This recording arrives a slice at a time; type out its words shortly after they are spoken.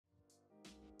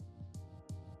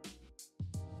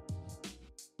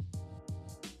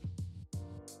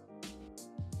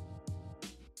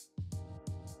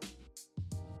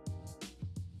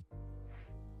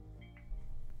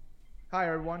Hi,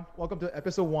 everyone. Welcome to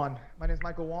episode one. My name is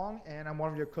Michael Wong, and I'm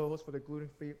one of your co hosts for the Gluten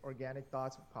Free Organic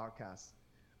Thoughts podcast.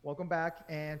 Welcome back.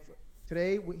 And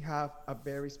today we have a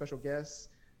very special guest,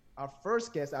 our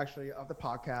first guest actually of the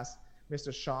podcast,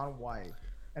 Mr. Sean White.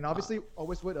 And obviously,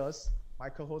 always with us, my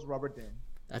co host, Robert Din.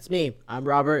 That's me. I'm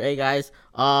Robert. Hey guys.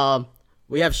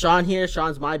 We have Sean here.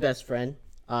 Sean's my best friend.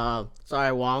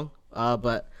 Sorry Wong.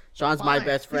 But Sean's my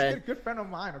best friend. He's a good friend of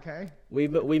mine. Okay. We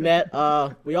met.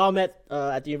 We all met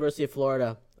at the University of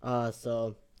Florida.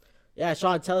 So yeah,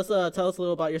 Sean, tell us a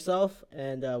little about yourself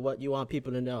and what you want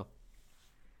people to know.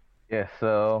 Yeah,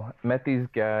 so met these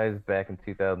guys back in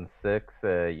 2006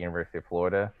 at University of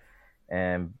Florida,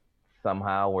 and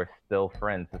somehow we're still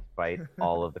friends despite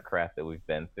all of the crap that we've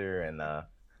been through and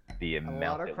the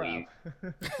amount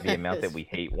that we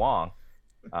hate Wong.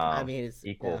 I mean, it's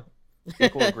equal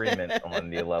agreement on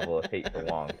the level of hate for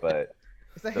Wong, but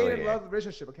it's a hate and love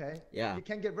relationship. Okay. Yeah. You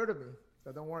can't get rid of me,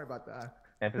 so don't worry about that.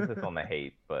 Emphasis on the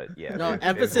hate, but yeah. No,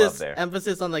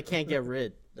 emphasis on the can't get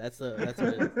rid. That's what it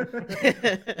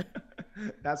is.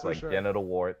 That's for like sure. Genital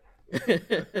warts.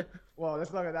 Well,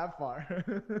 let's not get that far.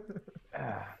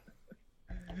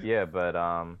 Yeah, but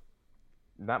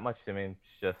not much. I mean,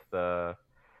 just been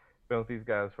with these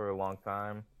guys for a long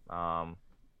time.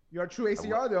 You're a true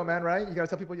ACR though, man, right? You gotta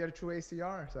tell people you're a true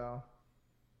ACR, so.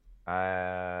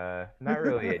 Not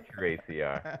really a true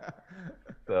ACR.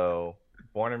 So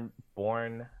born in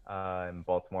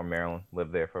Baltimore, Maryland.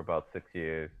 Lived there for about 6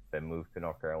 years. Then moved to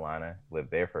North Carolina. Lived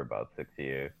there for about 6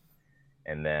 years,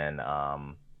 and then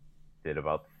did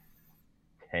about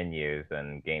 10 years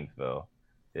in Gainesville.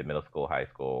 Did middle school, high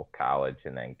school, college,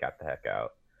 and then got the heck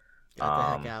out.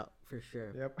 Got the heck out for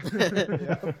sure. Yep.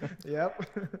 Yep.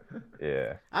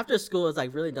 Yeah. After school, it's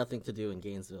like really nothing to do in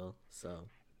Gainesville, so.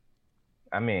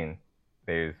 I mean,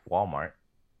 there's Walmart.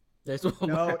 There's Walmart.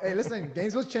 No, hey, listen,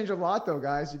 Gainesville's changed a lot though,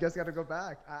 guys. You guys got to go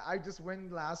back. I just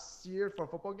went last year for a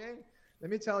football game. Let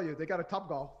me tell you, they got a Top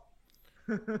Golf.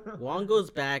 Wong goes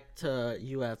back to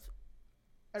UF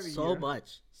Every so year.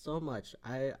 much.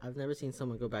 I've never seen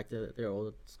someone go back to their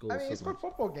old school. I mean, so it's for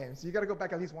football games. You got to go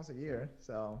back at least once a year.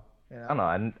 So, you know. I don't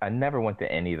know. I never went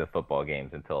to any of the football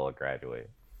games until I graduated.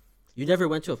 You never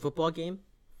went to a football game?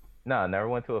 No, I never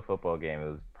went to a football game. It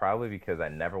was probably because I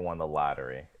never won the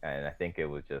lottery, and I think it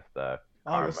was just Oh,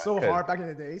 it was so hard back in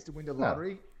the days to win the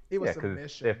lottery. It was a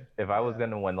mission. If I was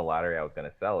gonna win the lottery, I was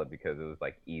gonna sell it because it was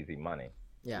like easy money.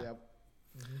 Yeah. Yep.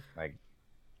 Like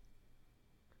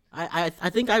I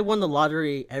think I won the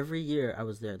lottery every year I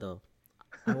was there though.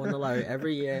 I won the lottery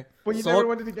every year. But you never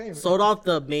went to the game. Sold off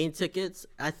the main tickets.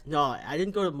 I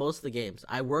didn't go to most of the games.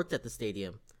 I worked at the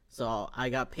stadium, so I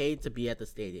got paid to be at the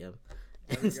stadium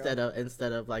instead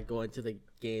of like going to the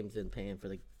games and paying for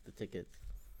the tickets.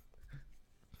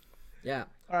 Yeah.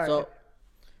 All right.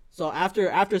 So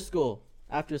after school,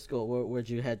 where'd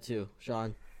you head to,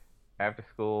 Sean? after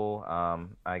school,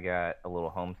 I got a little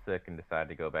homesick and decided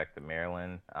to go back to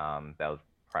Maryland. That was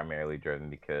primarily driven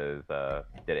because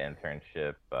did an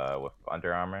internship with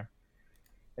Under Armour.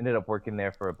 Ended up working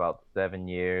there for about 7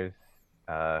 years.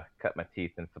 Cut my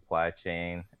teeth in supply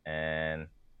chain, and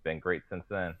it's been great since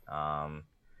then.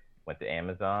 Went to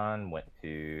Amazon, went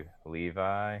to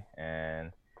Levi,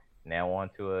 and now on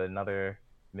to another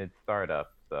mid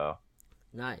startup. So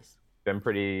Nice. been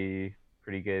pretty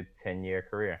good 10-year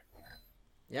career.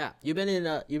 Yeah, you've been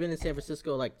in San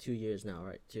Francisco like 2 years now,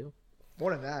 right? Two?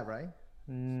 More than that, right?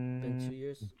 Been 2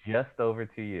 years. Just over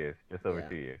 2 years. Yeah.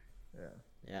 2 years. Yeah.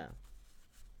 Yeah.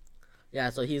 Yeah,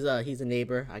 so he's a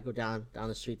neighbor. I go down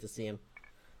the street to see him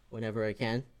whenever I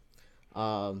can.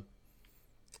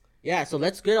 Yeah, so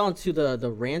let's get on to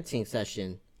the ranting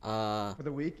session. For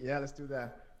the week, yeah, let's do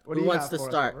that. What Who do you wants have to for us,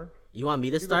 start? Robert? You want me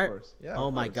to You go start? first. Yeah, Oh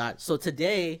of my course. god. So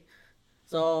today,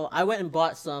 I went and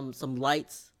bought some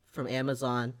lights from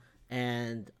Amazon,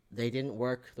 and they didn't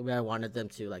work the way I wanted them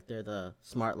to. Like, they're the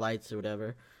smart lights or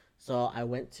whatever. So I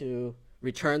went to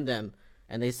return them,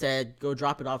 and they said go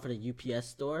drop it off at a UPS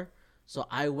store. So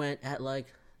I went at like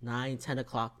 9-10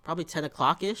 o'clock, probably 10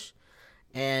 o'clock ish,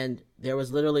 and there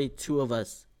was literally two of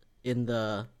us in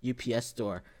the UPS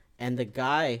store, and the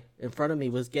guy in front of me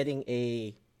was getting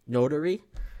a notary,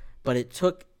 but it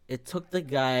took the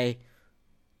guy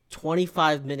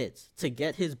 25 minutes to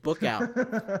get his book out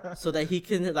so that he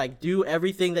can like do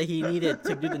everything that he needed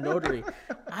to do the notary.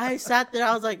 I sat there,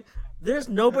 I was like, there's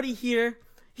nobody here.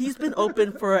 He's been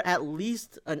open for at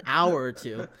least an hour or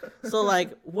two. So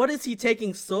like, what is he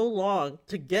taking so long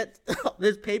to get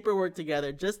this paperwork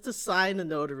together just to sign a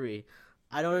notary?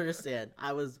 I don't understand.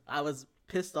 I was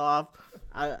pissed off.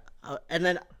 And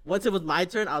then once it was my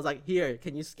turn, I was like, here,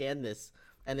 can you scan this?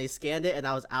 And they scanned it, and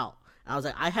I was out. I was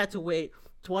like, I had to wait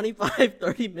 25,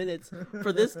 30 minutes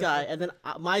for this guy, and then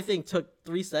my thing took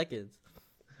 3 seconds.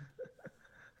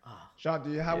 Sean,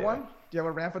 do you have one? Do you have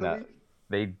a rant for the No, week?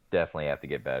 they definitely have to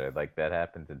get better. Like that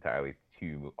happens entirely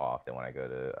too often when I go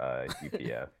to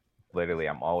UPS. Literally,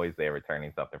 I'm always there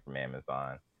returning something from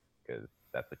Amazon because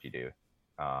that's what you do.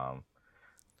 But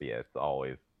yeah, it's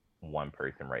always one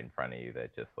person right in front of you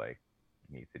that just like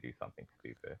needs to do something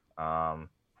stupid.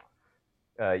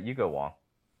 You go, Wong.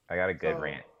 I got a good So,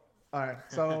 rant. all right.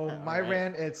 So my All right.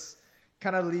 rant, it's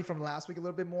kind of lead from last week a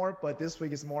little bit more, but this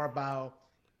week is more about,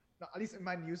 no, at least in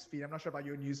my news feed. I'm not sure about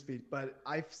your news feed, but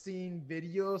I've seen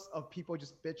videos of people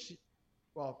just bitch.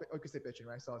 Well, I could say bitching,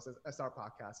 right? So it says SR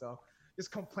podcast. So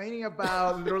just complaining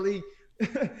about literally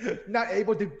not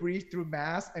able to breathe through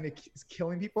masks and it's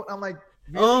killing people. I'm like,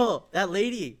 really? Oh, that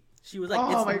lady. She was like,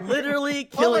 Oh my it's God. literally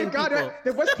Oh killing my God, people.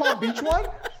 the West Palm Beach one?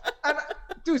 And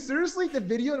dude, seriously, the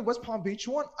video in the West Palm Beach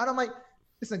one? And I'm like,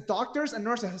 listen, doctors and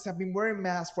nurses have been wearing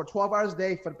masks for 12 hours a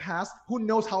day for the past who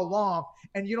knows how long,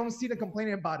 and you don't see them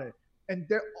complaining about it. And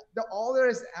they're all there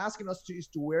is asking us to is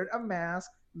to wear a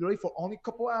mask literally for only a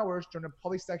couple hours during the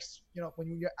public sex,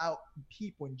 when you're out with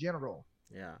people in general.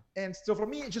 Yeah. And so for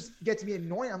me, it just gets me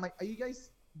annoying. I'm like, are you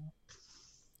guys?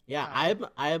 Yeah, Wow.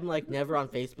 I'm like never on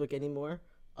Facebook anymore.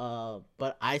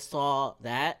 But I saw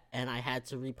that and I had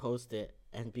to repost it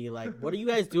and be like, "What are you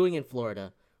guys doing in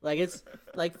Florida?" Like it's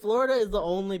like Florida is the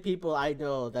only people I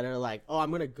know that are like, "Oh, I'm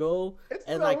gonna go It's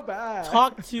and so like bad.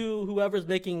 talk to whoever's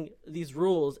making these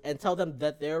rules and tell them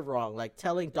that they're wrong." Like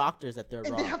telling doctors that they're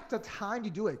And they wrong. have the time to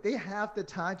do it. They have the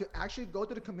time to actually go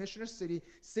to the commissioner's city,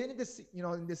 sit in this,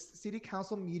 in this city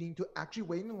council meeting to actually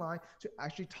wait in line to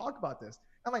actually talk about this.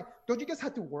 I'm like, don't you guys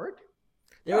have to work?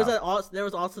 There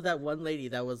was also that one lady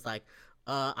that was like,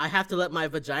 I have to let my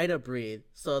vagina breathe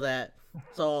so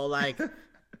like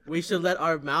we should let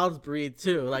our mouths breathe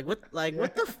too. What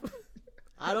the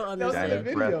I don't That was in the understand.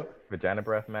 video. Vagina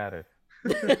breath matters.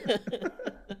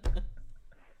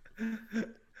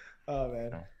 Oh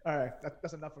man. All right,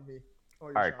 that's enough for me. Oh,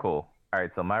 All right, cool. All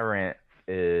right, so my rant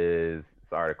is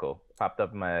this article popped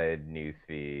up in my news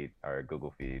feed or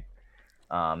Google feed.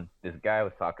 This guy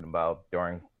was talking about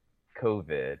during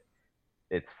COVID,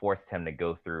 it's forced him to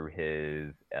go through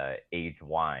his aged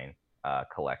wine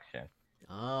collection.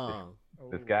 Oh.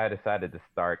 This guy decided to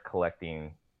start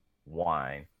collecting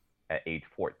wine at age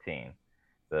 14.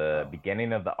 The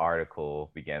beginning of the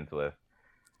article begins with,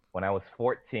 when I was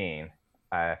 14,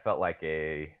 I felt like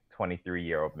a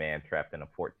 23-year-old man trapped in a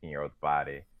 14-year-old's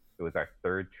body. It was our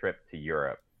third trip to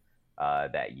Europe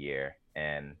that year,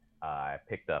 and I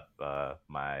picked up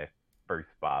my first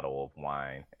bottle of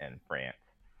wine in France.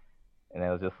 And it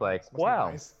was just like, Must be wow,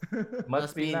 nice.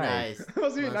 must be nice.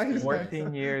 Must be nice, man.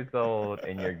 14 years old,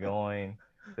 and you're going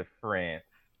to France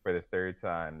for the third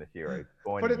time this year. Or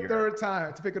going For to the Europe third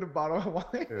time to pick up a bottle of for wine.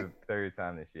 the third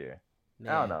time this year. I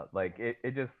Man. don't know. Like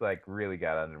it just like really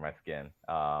got under my skin.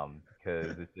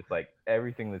 Because it's just like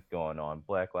everything that's going on.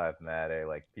 Black Lives Matter,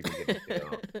 like people getting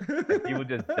killed. And people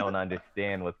just don't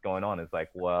understand what's going on. It's like,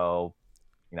 well,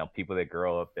 people that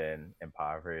grow up in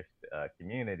impoverished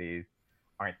communities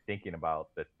aren't thinking about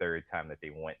the third time that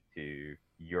they went to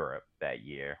Europe that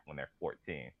year when they're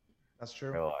 14. That's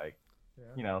true. They're like,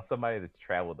 Yeah. somebody that's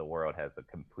traveled the world has a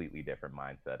completely different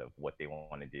mindset of what they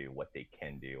want to do, what they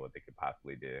can do, what they could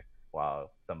possibly do.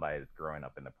 While somebody that's growing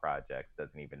up in the projects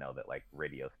doesn't even know that like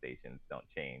radio stations don't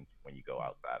change when you go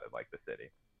outside of like the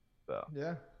city. So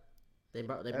Yeah. They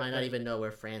might not even know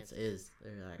where France is.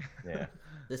 They're like, yeah,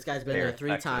 this guy's been They're there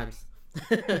 3 affected. times.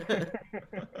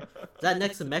 Is that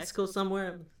next to Mexico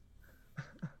somewhere?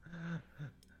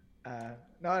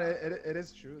 No, it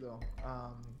is true though.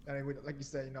 And like you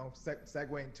said,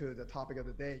 segueing to the topic of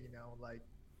the day,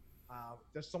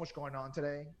 there's so much going on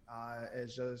today.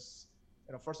 It's just,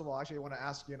 first of all, actually, I want to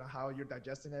ask you, how you're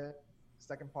digesting it.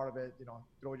 Second part of it,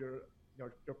 throw your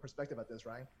perspective at this,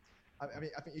 right? I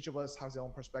mean, I think each of us has their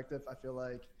own perspective. I feel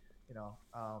like,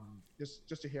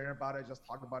 just to hear about it, just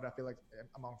talk about it. I feel like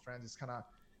among friends, it's kind of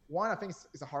one. I think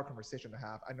it's a hard conversation to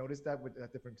have. I noticed that with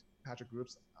different Patrick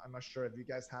groups. I'm not sure if you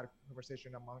guys had a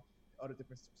conversation among other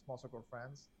different small circle of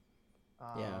friends.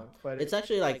 Yeah, but it's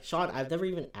actually like, Sean, I've never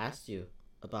even asked you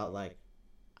about like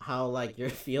how like you're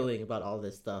feeling about all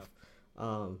this stuff.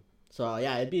 So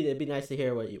yeah, it'd be nice to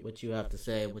hear what you have to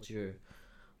say, what your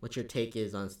take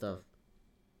is on stuff.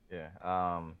 yeah.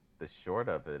 The short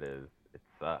of it is it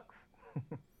sucks,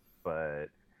 but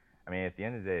I mean, at the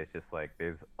end of the day, it's just like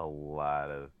there's a lot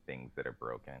of things that are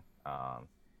broken.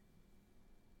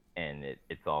 And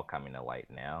it's all coming to light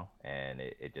now, and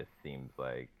it just seems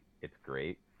like it's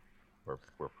great. We're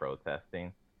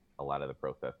protesting. A lot of the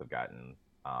protests have gotten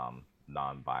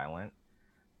non-violent,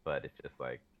 but it's just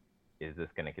like, is this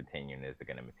going to continue and is it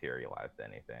going to materialize to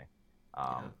anything?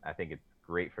 I think it's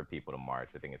great for people to march.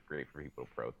 I think it's great for people to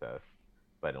protest,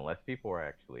 but unless people are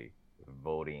actually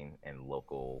voting in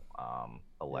local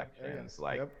elections,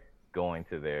 like going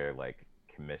to their like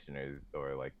commissioners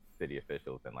or like city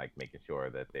officials and like making sure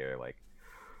that they're like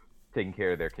taking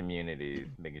care of their communities,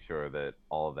 making sure that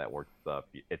all of that works up.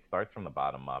 It starts from the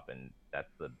bottom up, and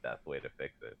that's the best way to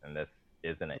fix it. And this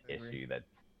isn't an issue that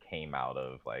came out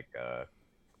of like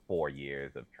 4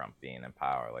 years of Trump being in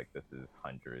power. Like this is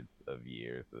hundreds of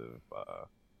years of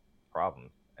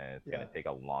problems, and it's gonna take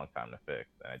a long time to fix.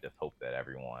 And I just hope that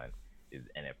everyone is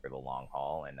in it for the long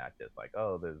haul and not just like,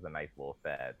 oh, there's a nice little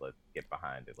fad. Let's get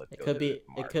behind it. Let's.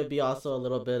 It could be also a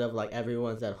little bit of like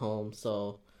everyone's at home,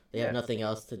 so they have nothing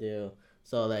else to do.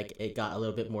 So like it got a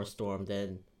little bit more storm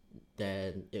than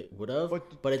it would have.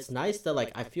 But it's nice that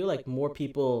like I feel like more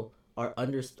people are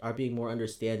being more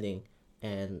understanding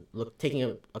and taking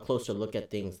a closer look at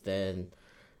things than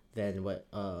what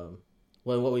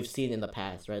we've seen in the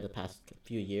past, right? The past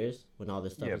few years when all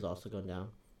this stuff has also gone down.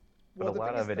 But a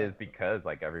lot of it is because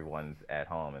like everyone's at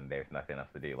home and there's nothing else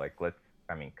to do. Like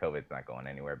COVID's not going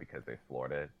anywhere because there's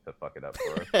Florida to fuck it up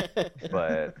for us.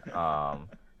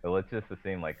 But let's just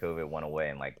assume like COVID went away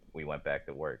and like we went back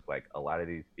to work. Like a lot of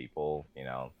these people, you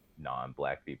know,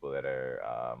 non-black people that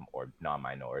are or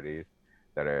non-minorities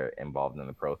that are involved in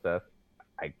the process,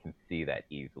 I can see that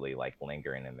easily like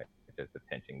lingering and just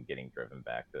attention getting driven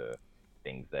back to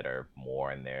things that are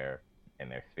more in their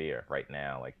sphere right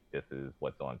now. Like this is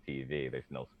what's on TV. There's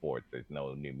no sports. There's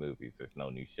no new movies. There's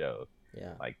no new shows.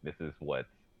 Yeah. Like this is what's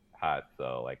hot.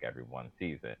 So like everyone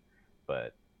sees it,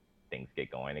 but things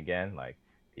get going again. Like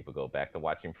people go back to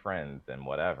watching Friends and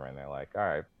whatever, and they're like, all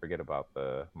right, forget about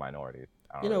the minorities.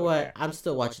 You know what? Care. I'm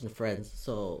still watching Friends,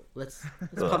 so let's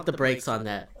pump the brakes on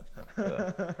that.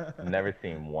 Never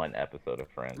seen one episode of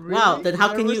Friends. Really? Wow, then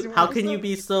how can you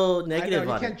be so negative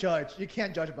on it? You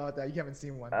can't judge about that. You haven't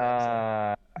seen one.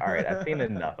 All right, I've seen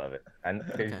enough of it. And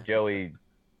there's Joey.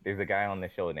 There's a guy on the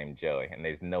show named Joey, and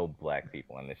there's no black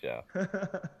people on the show.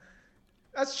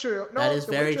 That's true. No, that is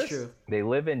very true. They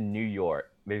live in New York.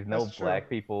 There's no black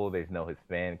people. There's no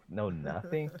Hispanics. No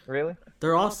nothing. Really?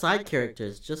 They're all side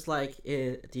characters, just like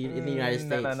in the United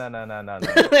States. No.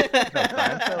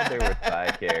 Seinfeld, they were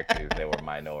side characters. They were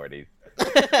minorities.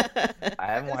 I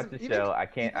haven't watched the show. I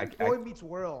can't. Boy Meets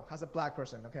World has a black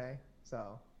person. Okay,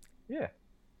 so. Yeah,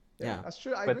 that's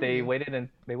true. But they waited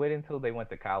until they went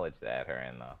to college to add her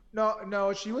in though.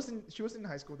 No, she was in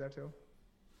high school there too.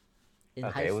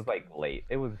 It was like late.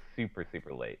 It was super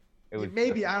late. It was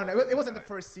maybe I don't know. It wasn't the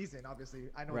first season, obviously.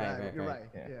 I know that. You're right.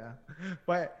 Yeah.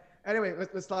 But anyway,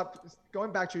 let's stop.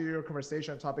 Going back to your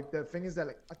conversation topic. The thing is that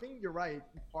like, I think you're right.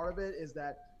 Part of it is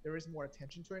that there is more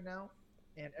attention to it now,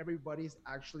 and everybody's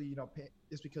actually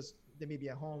it's because they may be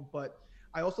at home. But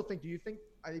I also think.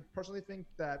 I personally think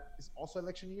that it's also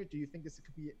election year. Do you think this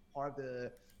could be part of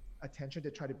the attention they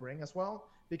try to bring as well?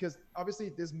 Because obviously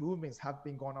these movements have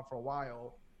been going on for a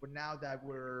while. But now that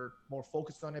we're more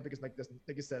focused on it, because like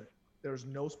you said, there's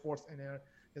no sports in there.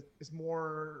 It's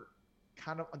more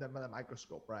kind of under the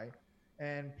microscope, right?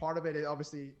 And part of it is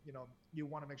obviously, you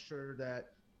want to make sure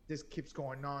that this keeps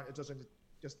going on. It doesn't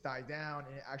just die down,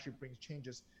 and it actually brings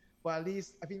changes. But at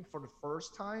least I think for the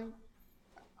first time,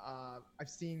 I've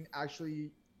seen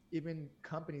actually even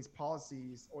companies'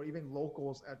 policies or even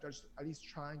locals are just at least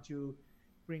trying to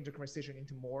bring the conversation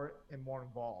into more and more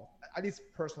involved. At least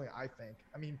personally, I think.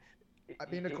 I mean, I've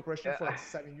been in a corporation for like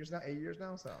 8 years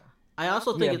now. So I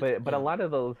also think, but a lot of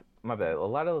those, my bad, a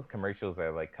lot of those commercials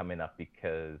are like coming up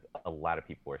because a lot of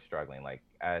people are struggling. Like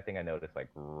I think I noticed I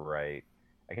can't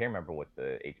remember what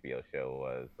the HBO show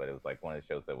was, but it was like one of the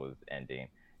shows that was ending,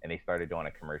 and they started doing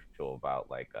a commercial about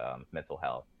like mental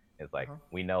health. It's like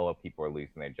we know people are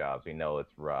losing their jobs, we know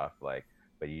it's rough, like.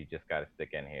 But you just got to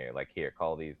stick in here. Like, here,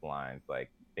 call these lines. Like,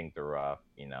 things are rough.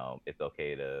 It's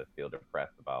okay to feel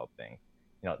depressed about things.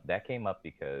 That came up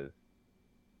because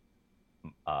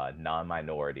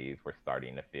non-minorities were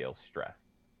starting to feel stressed.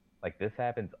 Like, this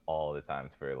happens all the time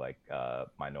for, like,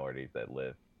 minorities that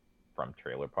live from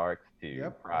trailer parks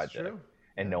to projects.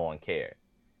 And no one cares.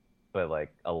 But,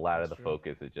 like, a lot of the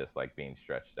focus is just, like, being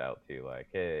stretched out to, like,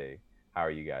 hey, how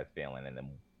are you guys feeling? And then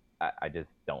I just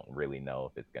don't really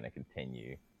know if it's going to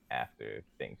continue after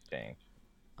things change.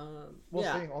 We'll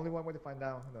see. Only one way to find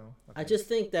out, though. I just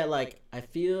think that, like,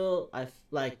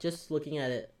 just looking at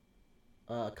it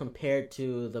compared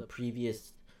to the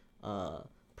previous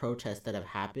protests that have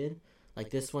happened, like,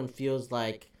 this one feels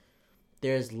like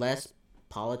there's less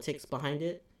politics behind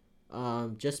it.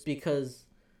 Just because,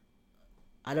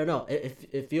 I don't know,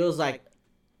 it feels like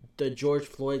the George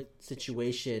Floyd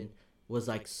situation was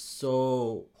like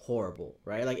so horrible,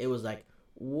 right? Like it was like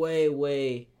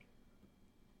way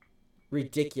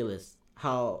ridiculous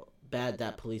how bad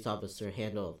that police officer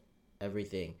handled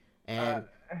everything. And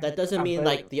that doesn't mean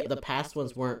like the past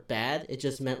ones weren't bad. It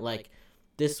just meant like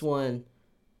this one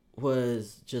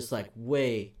was just like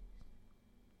way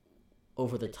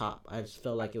over the top. I just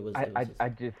felt like it was.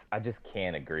 I just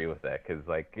can't agree with that because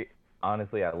like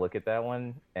honestly, I look at that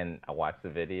one and I watch the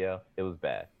video. It was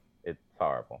bad. It's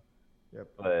horrible. Yep.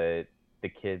 But the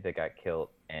kid that got killed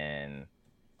in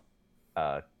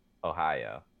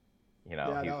Ohio, you know,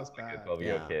 Yeah, he that was was like a bad.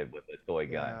 12-year-old kid with a toy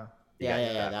gun. Yeah. He got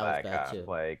Yeah, shot that by was a bad cop. too.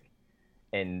 Like,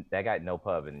 and that got no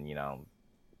pub. And you know,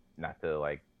 not to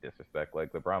like disrespect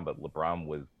like LeBron, but LeBron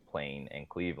was playing in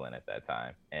Cleveland at that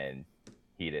time, and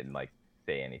he didn't like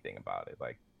say anything about it.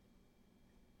 Like,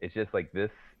 it's just like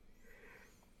this.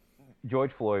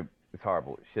 George Floyd is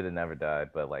horrible. Should have never died.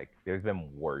 But like, there's been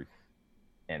worse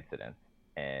incidents,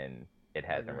 and it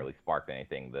hasn't really sparked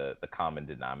anything. The common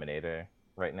denominator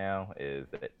right now is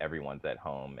that everyone's at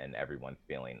home and everyone's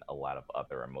feeling a lot of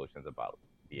other emotions about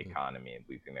the economy and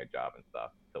losing their job and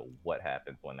stuff. So what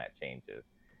happens when that changes?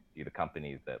 Do the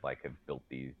companies that like have built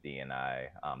these D&I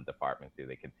departments, do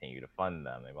they continue to fund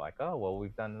them? They're like, oh well,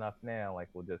 we've done enough now. Like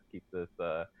we'll just keep this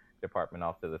department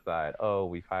off to the side. Oh,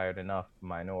 we've hired enough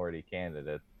minority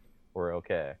candidates. We're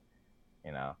okay.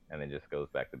 You know, and it just goes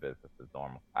back to business as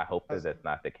normal. I hope that that's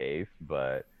not the case,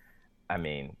 but I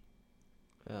mean,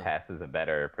 past is a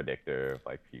better predictor of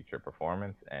like future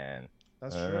performance, and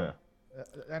that's true.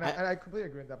 And I completely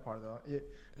agree with that part though.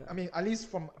 I mean, at least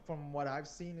from what I've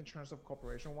seen in terms of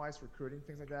corporation-wise recruiting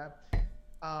things like that,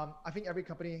 I think every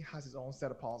company has its own set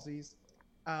of policies.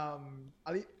 At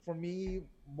least for me,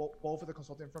 both of the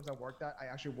consulting firms I worked at, I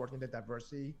actually worked in the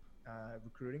diversity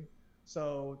recruiting.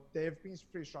 So they've been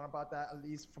pretty strong about that, at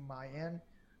least from my end.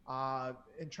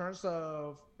 In terms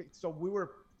of, so we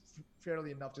were fairly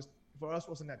enough, just for us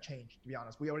wasn't that change, to be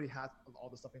honest. We already had all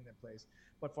the stuff in place.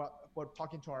 But for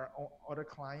talking to our other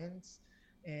clients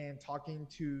and talking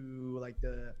to like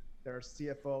their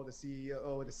CFO, the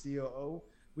CEO, the COO,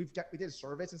 we did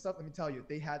surveys and stuff. Let me tell you,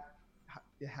 they had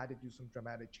to do some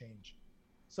dramatic change.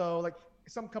 So like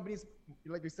some companies,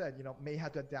 like you said, you know, may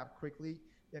have to adapt quickly.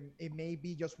 And it may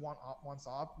be just once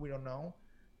off. We don't know.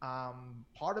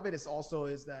 Part of it is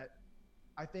that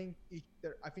I think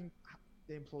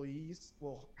the employees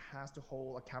has to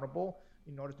hold accountable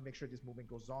in order to make sure this movement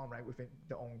goes on right within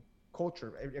their own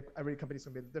culture. Every company is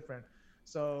going to be different.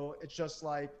 So it's just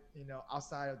like, you know,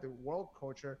 outside of the world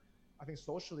culture, I think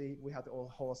socially we have to all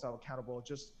hold ourselves accountable.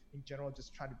 Just in general,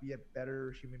 just trying to be a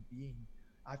better human being.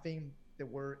 I think the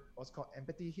word what's called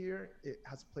empathy here, it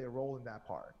has to play a role in that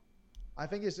part. I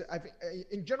think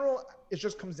in general, it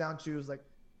just comes down to is like,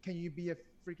 can you be a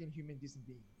freaking human, decent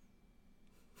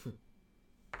being?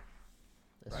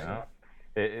 Right?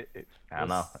 I don't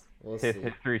know.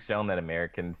 History's shown that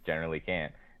Americans generally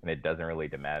can't, and it doesn't really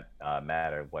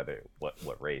matter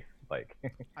what race. Like,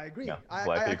 I agree. You know,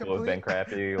 black people have been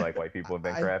crappy. Like white people have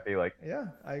been crappy. Like, yeah,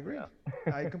 I agree.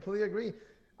 Yeah. I completely agree.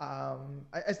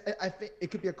 I think it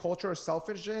could be a culture of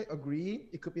selfish. Agree.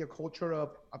 It could be a culture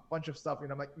of a bunch of stuff, you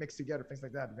know, like mixed together, things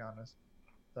like that. To be honest.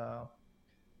 So,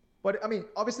 but I mean,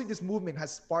 obviously, this movement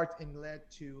has sparked and led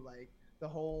to like the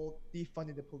whole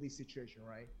defunding the police situation,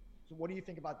 right? So, what do you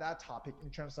think about that topic in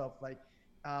terms of like,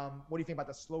 what do you think about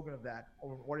the slogan of that,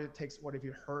 or what it takes? What have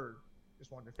you heard?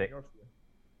 Just wondering from your view.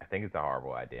 I think it's a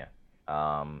horrible idea.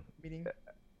 Meaning.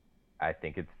 I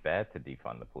think it's bad to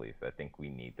defund the police. I think we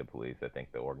need the police. I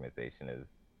think the organization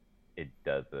it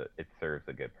serves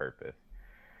a good purpose.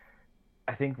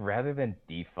 I think rather than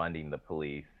defunding the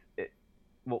police,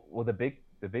 the big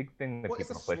thing that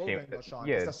people are pushing,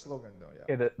 it's a slogan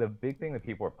though, the big thing that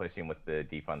people are pushing with the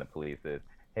defund the police is,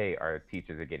 hey, our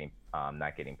teachers are getting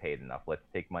not getting paid enough. Let's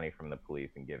take money from the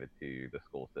police and give it to the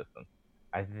school system.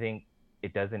 I think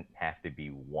it doesn't have to be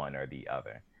one or the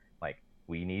other. Like,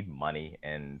 we need money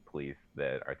and police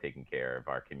that are taking care of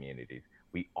our communities.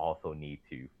 We also need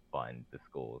to fund the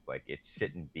schools. Like, it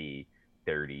shouldn't be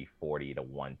 30, 40 to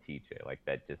one teacher. Like,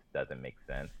 that just doesn't make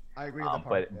sense. I agree with that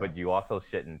part, but you also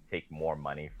shouldn't take more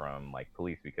money from like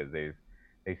police, because there's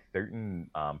certain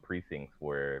precincts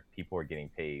where people are getting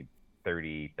paid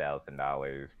 $30,000,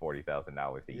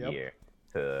 $40,000 a year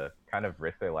to kind of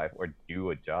risk their life or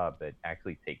do a job that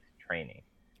actually takes training.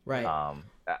 Right.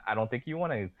 I don't think you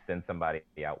want to send somebody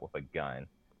out with a gun.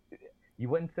 You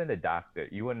wouldn't send a doctor.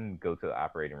 You wouldn't go to the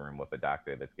operating room with a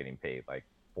doctor that's getting paid like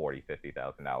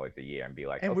 $40,000-$50,000 a year and be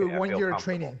like, and okay, we're 1 year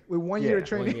training. We're 1 year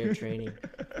training. 1 year training.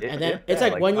 And then it's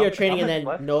like 1 year training and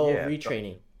then no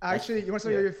retraining. Actually, you want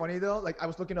something Yeah. really funny though? Like I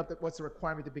was looking up what's the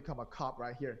requirement to become a cop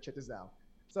right here. Check this out.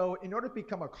 So in order to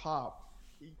become a cop,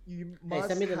 you Hey, must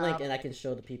send me the link have, and I can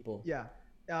show the people. yeah,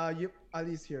 you at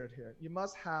least here. You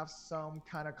must have some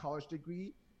kind of college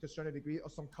degree, to a certain degree, or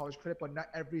some college credit, but not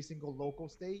every single local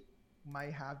state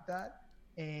might have that.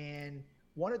 And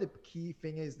one of the key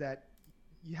thing is that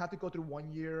you have to go through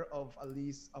 1 year of at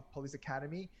least of police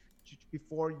academy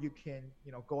before you can,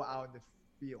 go out in the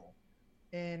field.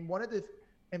 And one of the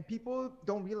and people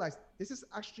don't realize this is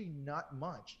actually not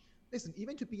much. Listen,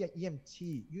 even to be an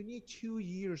EMT, you need 2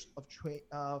 years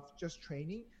of just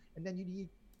training, and then you need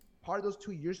part of those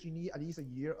 2 years. You need at least a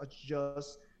year of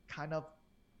just kind of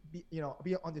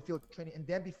be on the field training, and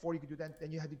then before you could do that,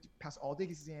 then you had to pass all the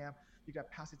exam. You got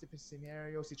to pass a different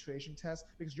scenario, situation test,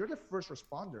 because you're the first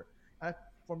responder. And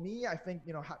for me, I think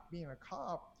being a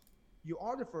cop, you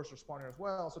are the first responder as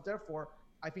well. So therefore,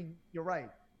 I think you're right.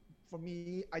 For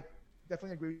me, I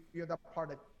definitely agree with that part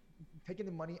that taking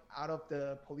the money out of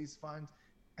the police fund,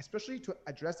 especially to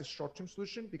address the short-term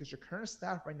solution, because your current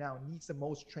staff right now needs the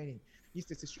most training, needs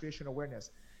the situation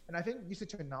awareness. And I think using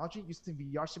technology, using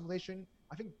VR simulation,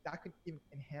 I think that could even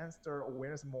enhance their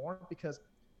awareness more, because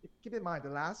keep in mind the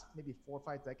last maybe 4 or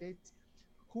 5 decades,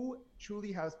 who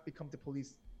truly has become the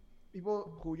police?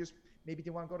 People who just maybe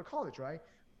didn't want to go to college, right?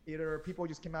 Either people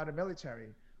just came out of the military,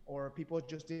 or people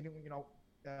just didn't,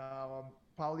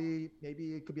 probably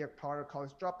maybe it could be a part of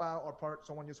college dropout, or part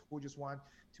someone just who just want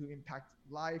to impact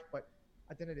life. But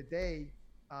at the end of the day,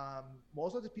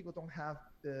 most of the people don't have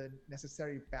the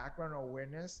necessary background or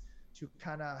awareness to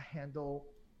kind of handle,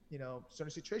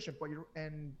 certain situation. But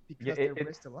and Yeah, because they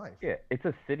risk their life. yeah, it's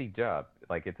a city job.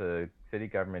 Like it's a city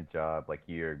government job. Like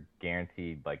you're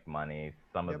guaranteed like money.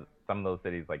 Yep. Some of those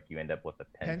cities like you end up with a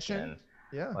Pension. pension.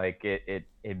 Yeah. Like it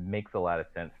makes a lot of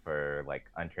sense for like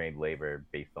untrained labor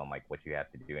based on like what you have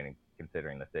to do and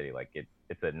considering the city. Like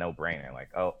it's a no brainer. Like,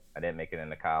 oh, I didn't make it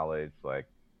into college. Like,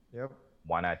 Yep.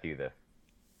 why not do this?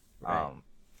 Right.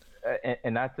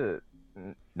 And not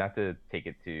to take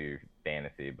it to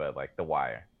fantasy, but like The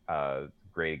Wire,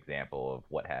 great example of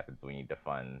what happens when you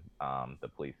defund the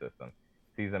police system.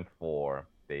 Season 4,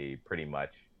 they pretty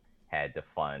much had to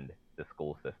fund the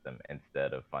school system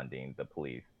instead of funding the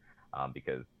police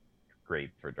because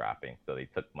grades were dropping. So they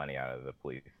took money out of the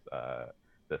police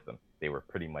system. They were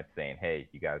pretty much saying, hey,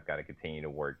 you guys got to continue to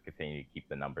work, continue to keep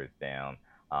the numbers down,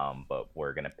 but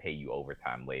we're going to pay you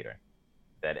overtime later.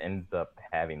 That ends up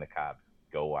having the cops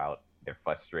go out. They're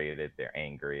frustrated. They're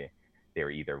angry. They're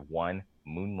either one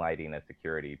moonlighting as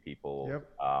security people Yep.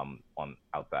 On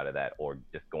outside of that, or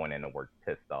just going into work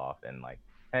pissed off and like,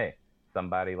 hey,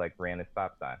 somebody like ran a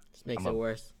stop sign. Just makes it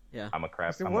worse. Yeah. I'm a crap.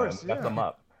 Makes it I'm worse, gonna mess yeah. them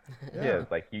up. Yeah. Yeah,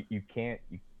 it's like you can't.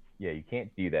 You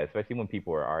can't do that, especially when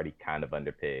people are already kind of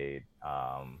underpaid.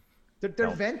 They're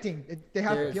No. venting. They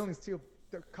have There's- feelings too.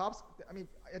 The cops. I mean,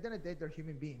 at the end of the day, they're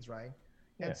human beings, right?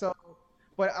 Yeah. And so,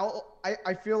 but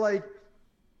I feel like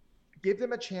give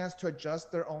them a chance to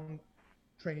adjust their own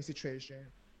training situation.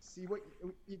 See what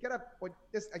you gotta. But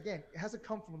this again, it has to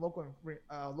come from local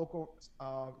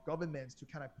governments to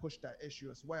kind of push that issue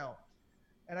as well.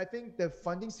 And I think the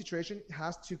funding situation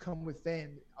has to come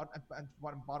within and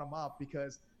bottom up,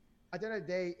 because at the end of the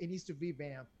day, it needs to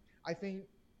revamp. I think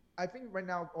right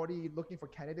now already looking for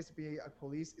candidates to be a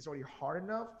police is already hard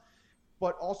enough,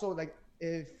 but also like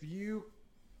if you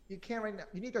can't right now,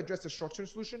 you need to address the short-term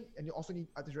solution, and you also need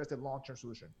to address the long-term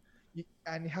solution,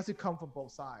 and it has to come from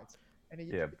both sides. And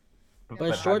Yeah, But how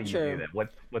do short you do term- that?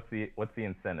 What's the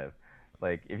incentive?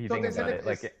 Like if you So think the about it, incentive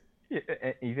like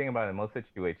is- you think about it in most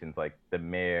situations, like the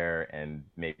mayor and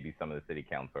maybe some of the city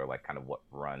council are like kind of what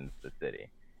runs the city,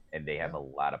 and they have Yeah. a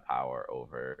lot of power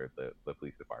over the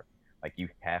police department. Like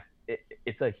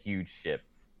it's a huge ship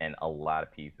and a lot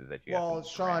of pieces that you have to Well, move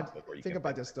Sean, around before you think can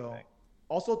about fix this though. anything.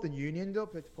 Also, the union though,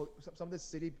 some of the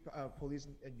city police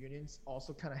and unions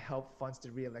also kind of help funds the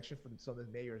re-election for some of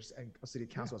the mayors and city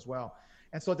council as well.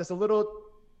 And so there's a little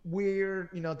weird,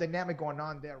 dynamic going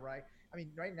on there, right? I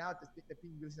mean, right now they're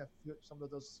being using some of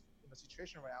those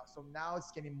situation right now. So now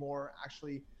it's getting more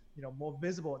actually, more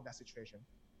visible in that situation.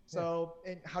 So,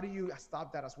 and how do you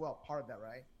stop that as well? Part of that,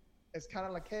 right? It's kind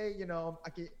of like, hey, I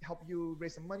can help you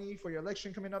raise some money for your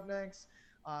election coming up next.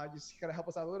 Just gotta help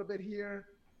us out a little bit here.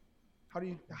 How do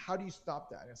you stop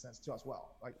that in a sense too as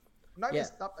well? Like, not Yeah.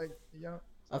 just stop,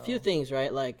 A few things,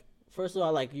 right? Like, first of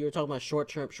all, like you were talking about short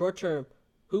term. Short term,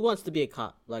 who wants to be a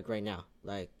cop? Like right now,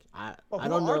 like I don't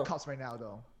Who are know. cops right now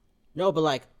though? No, but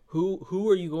like who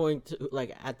are you going to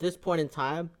like at this point in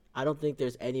time? I don't think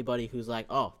there's anybody who's like,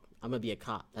 oh, I'm gonna be a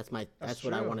cop. That's what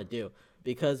I true. want to do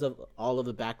because of all of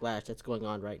the backlash that's going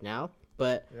on right now.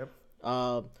 But Yep.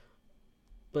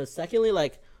 But secondly,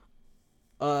 like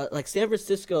San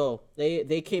Francisco,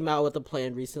 they came out with a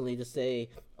plan recently to say,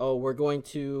 oh, we're going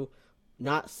to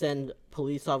not send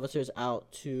police officers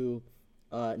out to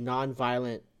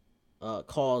non-violent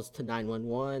calls to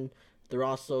 911. They're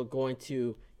also going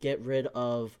to get rid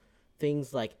of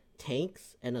things like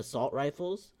tanks and assault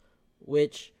rifles,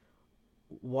 which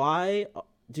why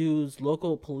do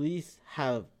local police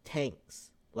have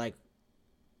tanks? Like,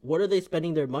 what are they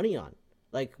spending their money on?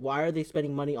 Like, why are they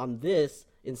spending money on this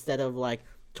instead of like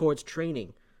towards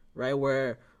training, right?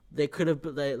 Where they could have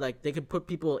like they could put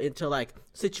people into like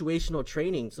situational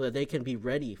training so that they can be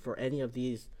ready for any of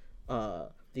these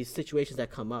situations that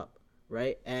come up,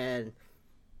 right? And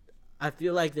I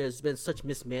feel like there's been such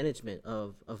mismanagement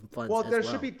of funds. Well, there as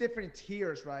well. should be different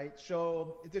tiers, right?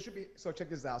 So there should be. So check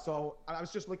this out. So I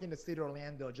was just looking at the state of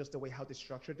Orlando, just the way how they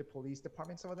structured the police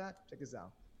department, some of that. Check this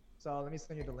out. So let me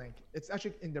send you the link. It's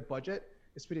actually in their budget.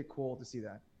 It's pretty cool to see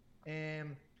that.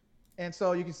 And and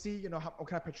so you can see, what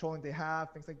kind of patrolling they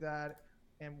have, things like that.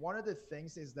 And one of the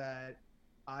things is that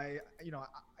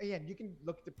again, you can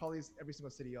look at the police every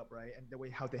single city up, right? And the way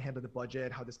how they handle the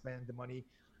budget, how they spend the money,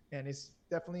 and it's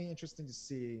definitely interesting to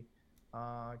see.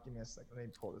 Give me a second. Let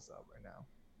me pull this up right now.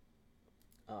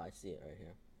 Oh, I see it right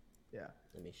here. Yeah.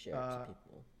 Let me share it to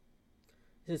people.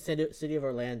 This is City of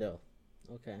Orlando.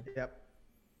 Okay. Yep.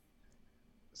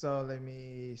 So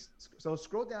so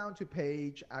scroll down to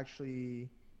page actually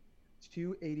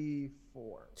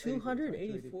 284.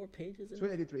 284 pages.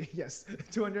 283. Yes,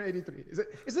 283.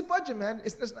 It's a budget, man.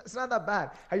 It's not that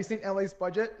bad. Have you seen LA's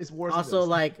budget? It's worse. Also,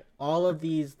 like all of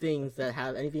these things that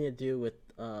have anything to do with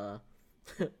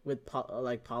with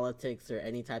like politics or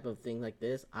any type of thing like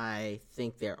this, I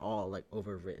think they're all like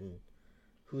overwritten.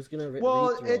 Who's gonna read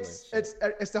Well, through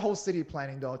it's the whole city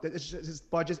planning though. It's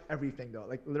budget everything though,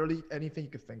 like literally anything you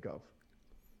could think of.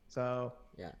 So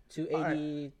yeah,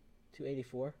 280,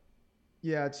 284.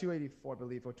 Yeah, 284, I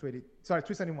believe, or 280. Sorry,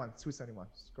 271. 271.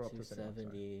 Scroll up to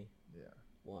 271. Yeah.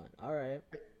 All right.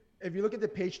 If you look at the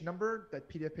page number, that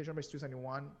PDF page number is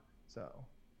 271. So.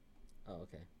 Oh,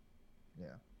 okay. Yeah.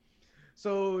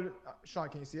 So, Sean,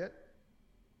 can you see it?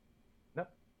 No.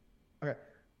 Okay.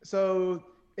 So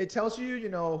it tells you,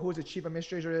 who the chief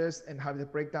administrator is and how to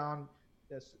break down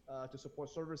this to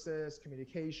support services,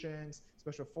 communications,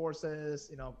 special forces,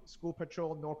 school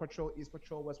patrol, North Patrol, East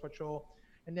Patrol, West Patrol.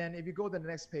 And then if you go to the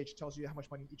next page, it tells you how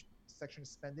much money each section is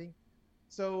spending.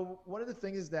 So one of the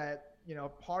things is that,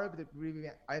 part of the really,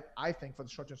 I think for the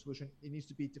short-term solution, it needs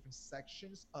to be different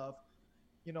sections of,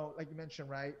 like you mentioned,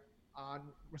 right, on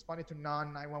responding to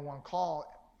non-911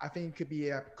 call. I think it could be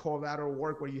a collateral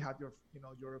work where you have your,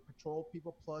 your patrol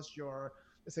people plus your,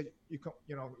 let's say, quote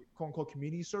unquote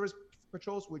community service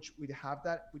patrols, which we do have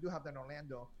that in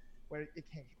Orlando, where it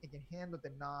can handle the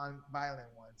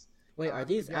non-violent ones. Wait, are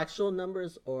these actual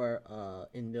numbers or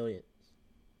in millions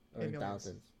or in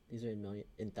thousands? These are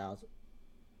in thousands.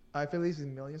 I feel these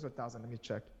in millions or thousands. Let me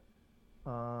check.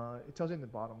 It tells you in the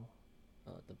bottom.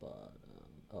 Oh, at the bottom.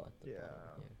 Oh, at the bottom.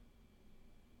 Yeah.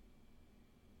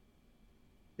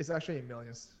 It's actually in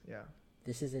millions. Yeah.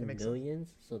 This is in millions,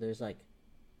 sense. So there's like.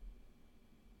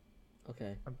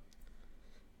 Okay.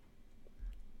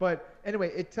 But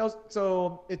anyway, it tells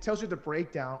you the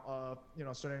breakdown of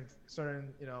certain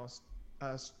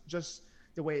just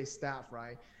the way it's staffed,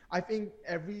 right? I think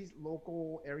every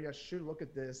local area should look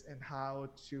at this and how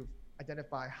to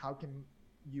identify how can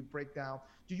you break down.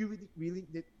 Do you really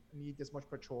need this much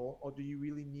patrol, or do you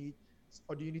need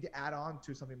to add on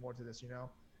to something more to this? And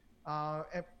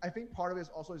I think part of it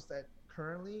is that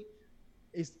currently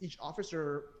is each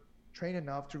officer trained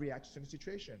enough to react to certain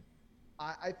situation.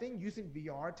 I think using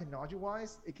VR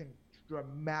technology-wise, it can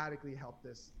dramatically help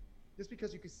this. Just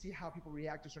because you can see how people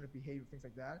react to certain behavior, things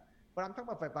like that. But I'm talking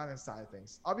about the violence side of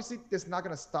things. Obviously, this is not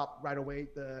going to stop right away.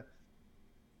 To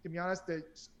be honest, the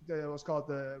what's called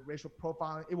the racial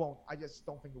profiling, it won't. I just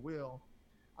don't think it will.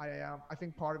 I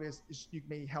think part of it is you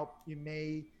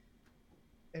may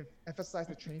emphasize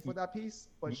the training for that piece,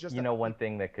 but it's just one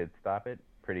thing that could stop it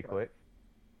pretty quick.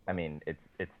 I mean,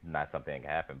 it's not something that can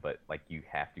happen, but like you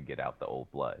have to get out the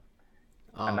old blood.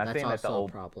 Oh, I'm not saying that the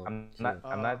old problem.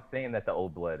 I'm not saying that the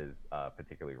old blood is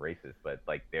particularly racist, but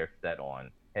like they're set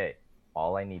on, hey,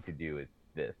 all I need to do is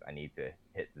this. I need to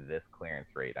hit this clearance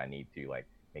rate. I need to like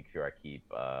make sure I keep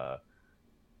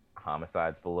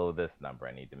homicides below this number.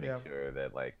 I need to make sure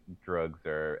that like drugs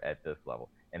are at this level,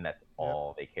 and that's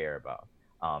all they care about.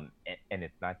 And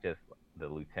it's not just the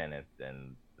lieutenants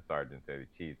and the sergeants or the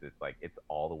chiefs. It's like it's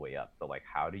all the way up. So like,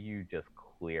 how do you just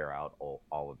clear out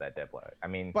all of that dead blood? I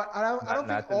mean, but I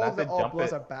don't think all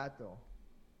bloods are bad though.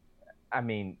 I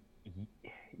mean,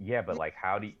 Yeah, but like,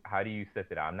 how do you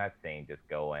sift it out? I'm not saying just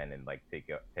go in and like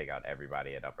take out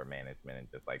everybody at upper management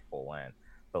and just like pull in,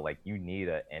 but like you need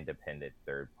an independent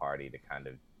third party to kind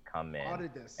of come in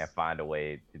Audit this. and find a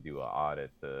way to do an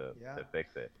audit Yeah. to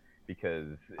fix it,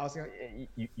 because I was gonna,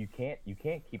 you can't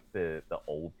keep the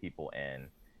old people in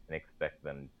and expect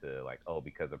them to like, oh,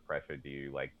 because of pressure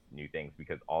do like new things,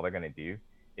 because all they're gonna do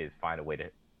is find a way to,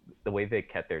 the way they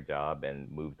kept their job and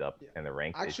moved up Yeah. in the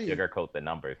ranks Actually, is sugarcoat the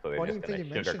numbers. So they're funny just thing gonna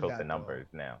you mentioned sugarcoat that, the though. numbers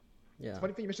now. Yeah. it's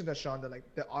funny thing you mentioned that, Sean, that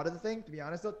like the audit thing, to be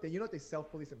honest though, they they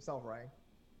self-police themselves, right?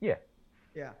 Yeah.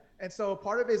 Yeah. And so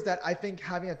part of it is that I think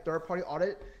having a third party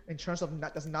audit in terms of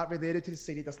that's not related to the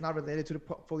city, that's not related to the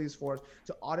police force,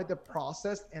 to audit the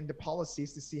process and the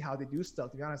policies to see how they do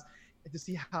stuff, to be honest, and to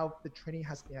see how the training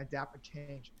has been adapted and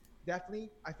changed.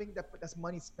 Definitely, I think that's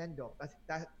money spent though.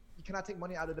 That you cannot take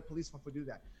money out of the police fund for do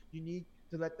that. You need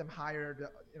to let them hire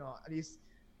the, at least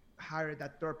hire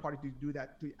that third party to do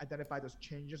that, to identify those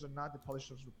changes or not, to publish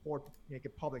those report, to make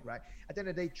it public, right? At the end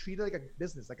of the day, treat it like a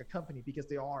business, like a company, because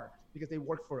they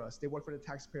work for us, they work for the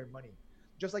taxpayer money.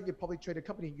 Just like your public traded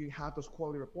company, you have those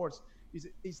quarterly reports.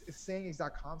 It's the same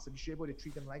exact concept. You should be able to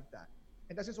treat them like that.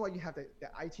 And that's just why you have the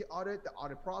IT audit, the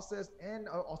audit process, and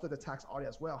also the tax audit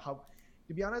as well. How,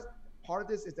 to be honest, part of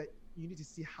this is that you need to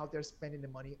see how they're spending the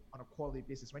money on a quarterly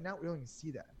basis. Right now, we don't even see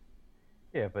that.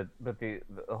 Yeah, but the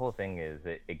whole thing is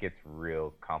it gets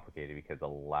real complicated because a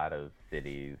lot of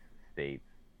cities, states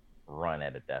run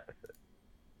at a deficit.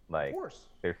 Like, Of course.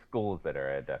 there's schools that are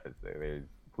at a deficit. There's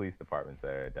police departments that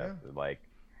are at a deficit. Like,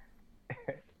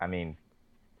 I mean,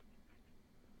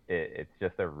 it's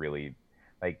just a really,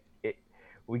 like,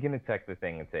 we can attack the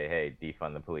thing and say, hey,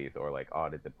 defund the police or like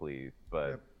audit the police,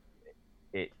 but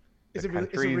Is it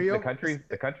real?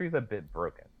 The country's a bit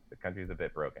broken. The country's a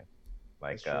bit broken.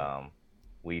 Like,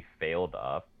 we failed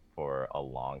up for a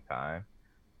long time,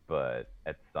 but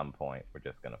at some point we're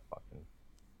just gonna fucking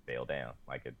fail down.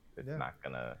 Like, it's not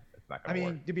gonna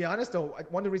work. To be honest though,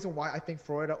 one of the reasons why I think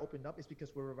Florida opened up is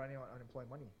because we were running on unemployment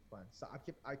money fund. So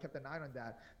I kept an eye on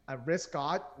that. Rick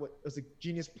Scott was a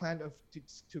genius plan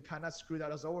to kind of screw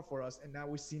that us over for us, and now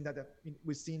we've seen that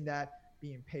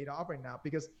being paid off right now.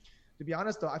 Because to be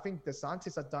honest though, I think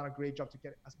DeSantis has done a great job to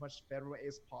get as much federal aid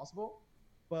as possible.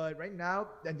 But right now,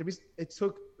 and I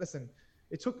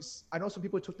know some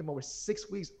people took them over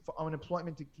 6 weeks for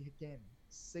unemployment to kick in.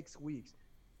 6 weeks.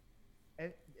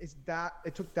 And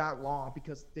it took that long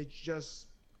because they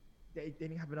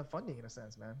didn't have enough funding, in a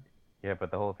sense, man. Yeah,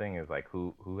 but the whole thing is like,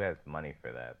 who has money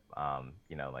for that?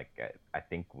 Like, I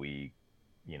think we,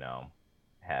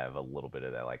 have a little bit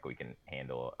of that. Like, we can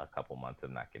handle a couple months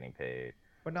of not getting paid.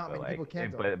 But not many people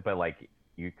can. But like,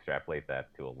 you extrapolate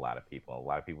that to a lot of people. A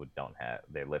lot of people don't have.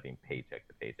 They're living paycheck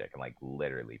to paycheck, and like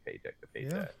literally paycheck to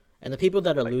paycheck. Yeah. And the people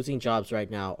that are losing jobs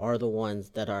right now are the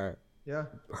ones that are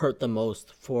hurt the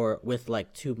most with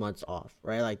like 2 months off,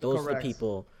 right? Like, those are the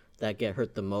people that get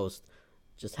hurt the most,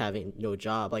 just having no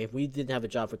job. Like, if we didn't have a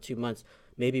job for 2 months,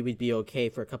 maybe we'd be okay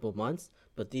for a couple of months.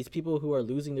 But these people who are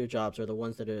losing their jobs are the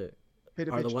ones that are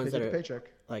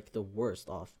paycheck. Like the worst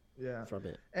off. Yeah. From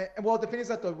it. And well, the thing is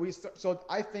that so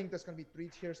I think there's going to be 3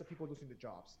 tiers of people losing their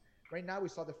jobs. Right now, we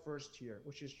saw the first tier,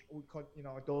 which is we call,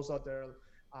 those are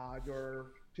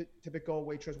your typical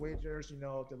waiters,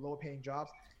 the lower paying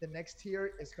jobs. The next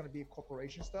tier is going to be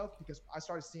corporation stuff, because I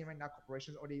started seeing right now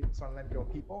corporations already starting letting go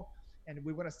of people, and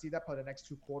we're going to see that for the next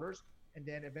 2 quarters, and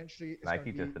then eventually it's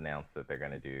Nike just announced that they're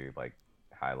going to do like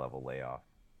high level layoffs.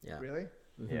 Yeah. Really?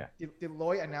 Mm-hmm. Yeah.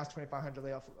 Deloitte announced 2,500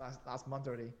 layoffs last month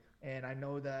already. And I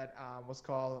know that a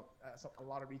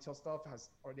lot of retail stuff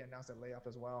has already announced a layoff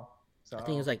as well. So I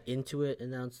think it's like Intuit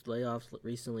announced layoffs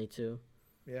recently too.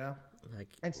 Yeah.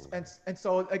 Like, and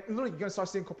so like literally you're gonna start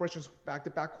seeing corporations back to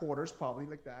back quarters probably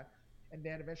like that, and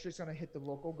then eventually it's gonna hit the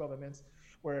local governments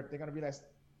where they're gonna realize,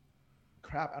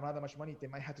 crap, I don't have that much money. They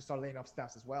might have to start laying off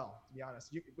staffs as well. To be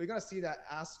honest, we're gonna see that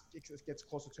as it gets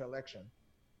closer to election.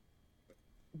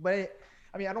 But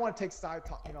I don't want to take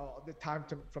the time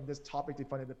from this topic to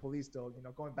defunding the police, though.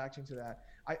 Going back into that,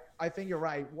 I think you're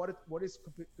right. What is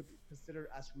could be considered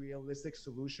as realistic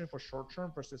solution for short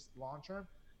term versus long term?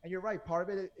 And you're right. Part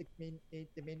of it, they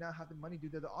may not have the money to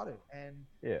do the audit. And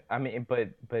yeah, but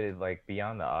it's like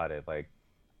beyond the audit, like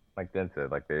Ben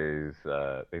said, like there's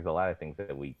a lot of things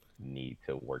that we need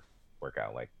to work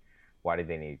out. Like, why do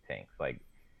they need tanks? Like,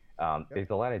 there's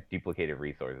a lot of duplicated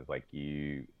resources. Like,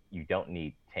 you don't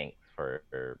need tanks for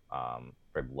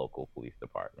local police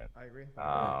departments. I agree.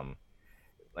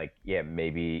 Like, yeah,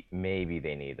 maybe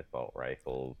they need assault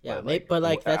rifles. Yeah, but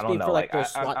that's being for like their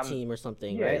SWAT I'm, team or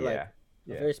something, yeah, right? Yeah,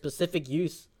 like a very specific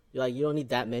use. Like, you don't need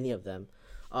that many of them.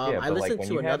 Yeah, I but like listened when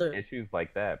to you have another. issues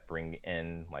like that, bring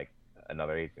in like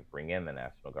another agent, bring in the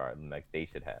National Guard, and like they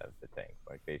should have the tanks,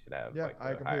 like they should have Yeah, like I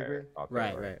the completely agree. higher Right,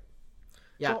 artillery. right.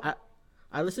 Yeah, So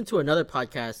I listened to another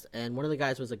podcast, and one of the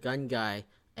guys was a gun guy,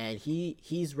 and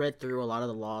he's read through a lot of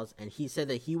the laws, and he said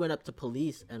that he went up to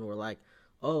police and were like,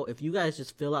 "Oh, if you guys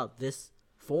just fill out this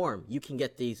form, you can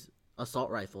get these assault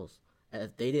rifles." And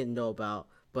they didn't know about,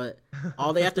 but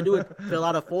all they have to do is fill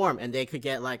out a form, and they could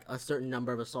get like a certain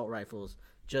number of assault rifles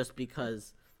just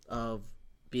because of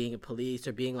being a police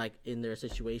or being like in their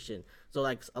situation. So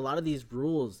like a lot of these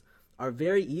rules are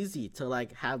very easy to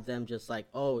like have them just like,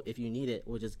 oh, if you need it,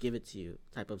 we'll just give it to you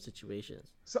type of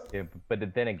situations. so Yeah,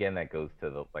 but then again, that goes to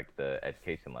the like the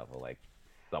education level. Like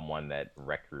someone that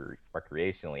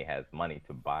recreationally has money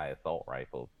to buy assault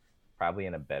rifles, probably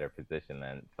in a better position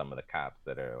than some of the cops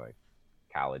that are like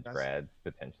college that's grads,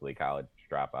 potentially college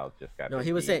dropouts, just got No, their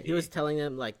he was saying he was GED. telling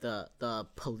them like the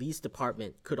police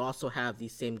department could also have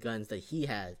these same guns that he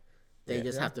had. They Yeah.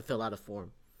 just Yeah. have to fill out a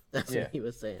form. That's Yeah. what he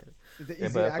was saying. the Yeah,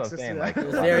 easy but that's what I'm access to saying. that. Like, It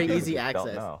was a lot of very people easy just don't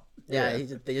access. know. Yeah,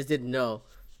 Yeah. they just didn't know.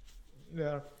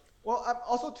 Yeah. Well, I'm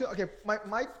also too. Okay,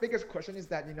 my biggest question is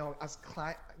that as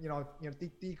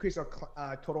the decrease of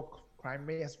total crime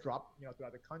rate has dropped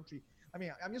throughout the country. I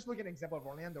mean, I'm just looking at an example of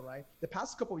Orlando, right? The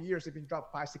past couple of years, it's been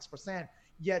dropped 5-6%,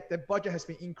 yet the budget has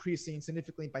been increasing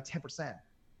significantly by 10%.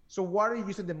 So what are you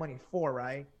using the money for,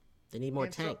 right? They need more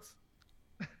And so- tanks.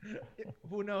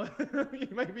 Who knows? You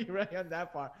might be right on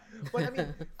that part. But I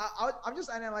mean, I'm just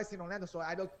analyzing Orlando. So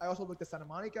I also looked at Santa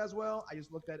Monica as well. I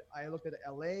looked at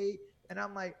LA, and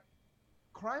I'm like,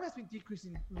 crime has been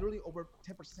decreasing literally over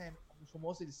 10% for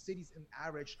most of the cities in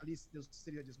average, at least those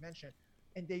cities I just mentioned.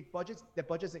 And the budgets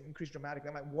have increased dramatically.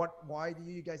 I'm like, why do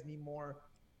you guys need more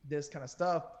this kind of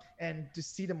stuff? And to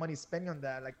see the money spending on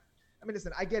that, like, I mean,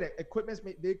 listen, I get it. Equipment's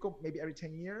vehicle maybe every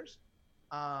 10 years.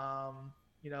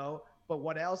 But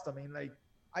what else? I mean, like,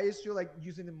 I just feel like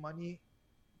using the money,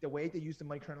 the way they use the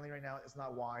money currently right now is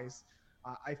not wise.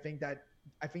 I think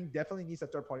definitely needs a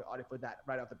third party audit for that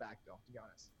right off the back, though, to be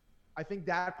honest. I think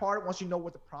that part, once you know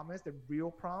what the problem is, the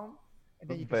real problem, and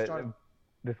then you can But start.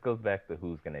 this goes back to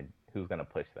who's gonna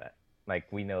push that. Like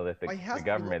we know that Well, it has the to be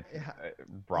government's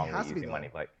wrongly has to be using money.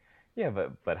 low. Like, yeah,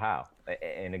 but how?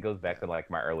 And it goes back to like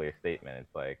my earlier statement.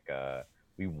 It's like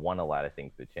we want a lot of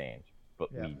things to change, but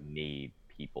Yeah. we need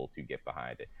people to get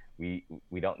behind it. We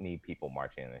don't need people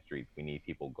marching in the streets. We need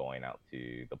people going out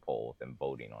to the polls and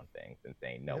voting on things and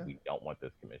saying, no, Yeah. we don't want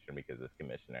this commissioner because this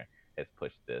commissioner has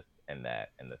pushed this and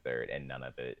that and the third, and none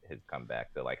of it has come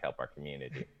back to like help our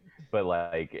community. But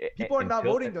like People are not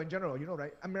until- voting, though, in general,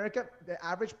 right? America, the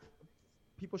average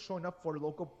people showing up for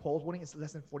local polls voting is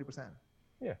less than 40%.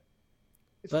 Yeah.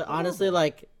 It's But honestly,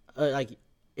 horrible. like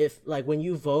if like when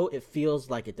you vote, it feels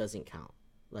like it doesn't count.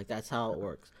 Like that's how it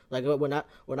works. Like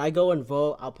when I go and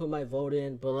vote, I'll put my vote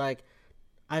in, but like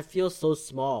I feel so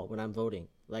small when I'm voting.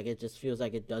 Like it just feels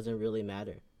like it doesn't really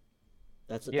matter.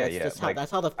 That's just like,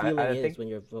 that's how the I feeling is think- when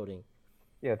you're voting.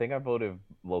 Yeah, I think I voted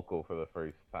local for the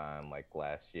first time like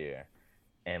last year,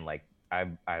 and like I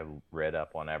read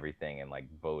up on everything and like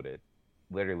voted.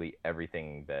 Literally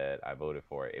everything that I voted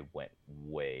for, it went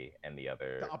way in the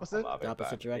other The opposite? on The opposite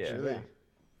side. direction. Yeah. Really? Yeah.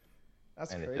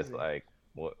 That's And crazy. it's just like,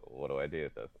 what do I do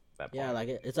at that point? Yeah, like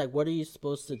it's like what are you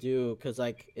supposed to do? Because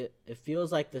like it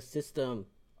feels like the system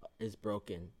is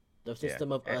broken. The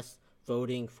system of and- us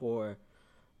voting for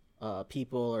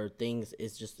people or things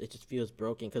is just it just feels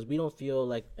broken because we don't feel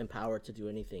like empowered to do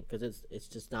anything because it's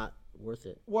just not worth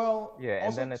it. Well, Yeah, and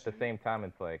also then at the same time,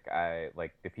 it's like I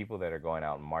like the people that are going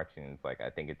out and marching. It's like I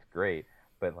think it's great,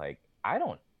 but like I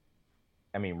don't.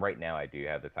 I mean, right now I do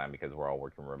have the time because we're all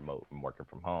working remote and working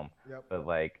from home. Yep. But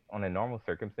like on a normal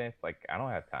circumstance, like I don't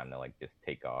have time to like just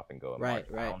take off and go and Right,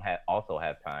 march. I right. don't also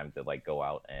have time to like go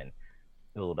out and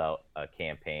build out a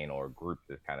campaign or a group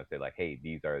to kind of say like, hey,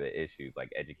 these are the issues.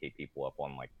 Like educate people up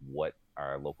on like what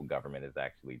our local government is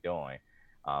actually doing.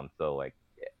 So like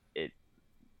it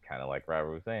kind of like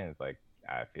Robert was saying, it's like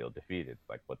I feel defeated. It's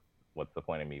like what's the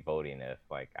point of me voting if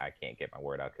like I can't get my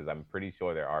word out? Because I'm pretty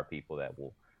sure there are people that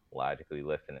will logically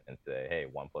listen and say, hey,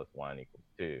 1 + 1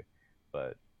 = 2.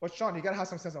 But Sean, you gotta have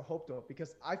some sense of hope, though,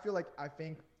 because I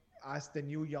think as the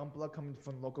new young blood coming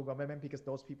from local government, because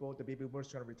those people, the baby boomers,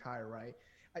 are gonna retire, right?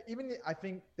 I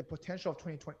think the potential of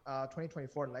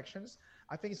 2024 elections,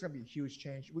 I think it's gonna be a huge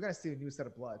change. We're gonna see a new set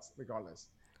of bloods, regardless,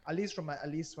 at least from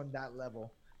that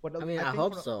level. But I mean, I think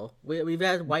hope from- so. We've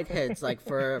had whiteheads like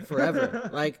for forever.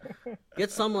 Like,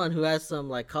 get someone who has some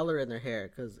like color in their hair,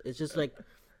 because it's just like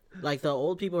the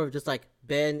old people have just like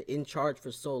been in charge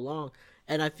for so long,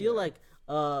 and I feel like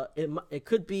it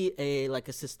could be a like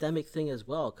a systemic thing as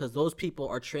well, because those people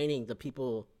are training the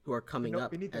people who are coming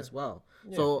up beneath them. as well.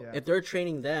 So Yeah. if they're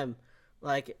training them,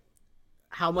 like,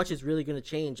 how much is really going to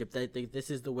change if this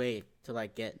is the way to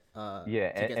like get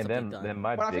Yeah, to get and something done? then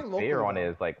my But I big think fear locally, on it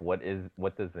though. is like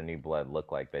what does the new blood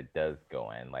look like that does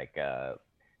go in? Like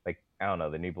I don't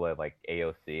know, the new blood like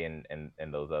AOC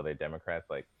and those other Democrats,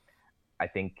 like I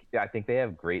think they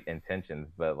have great intentions,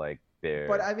 but like But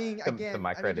they're I mean, to again,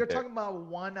 my I mean, you're credit, they're talking about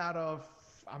one out of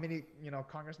how many,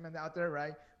 congressmen out there,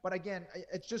 right? But again,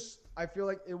 it's just I feel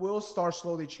like it will start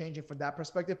slowly changing from that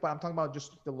perspective. But I'm talking about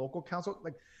just the local council.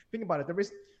 Like, think about it. The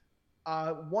reason,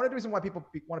 one of the reasons why people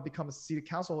want to become a city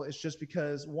council is just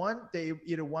because one, they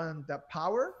either want that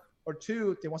power, or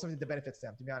two, they want something that benefits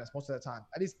them. To be honest, most of the time,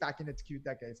 at least back in the few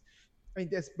decades, I mean,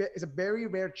 it's a very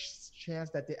rare chance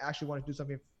that they actually want to do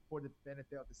something for the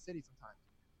benefit of the city sometimes.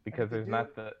 And because if they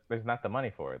do, there's not the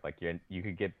money for it. Like you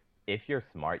could get, if you're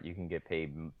smart, you can get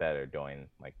paid better doing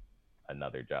like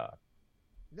another job.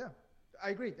 yeah,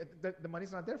 I agree. The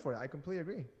money's not there for it. I completely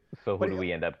agree. So who But do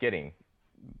we end up getting?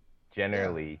 yeah,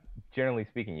 Generally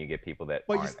speaking, you get people that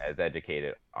but aren't as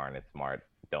educated, aren't as smart,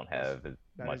 don't that's, have as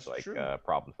that much is like true.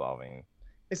 problem solving.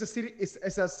 It's a city.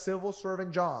 It's a civil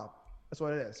servant job. That's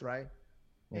what it is, right?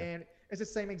 Yeah. And it's the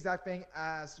same exact thing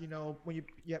as when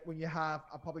you have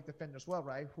a public defender as well,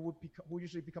 right? Who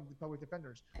usually become the public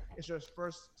defenders? It's just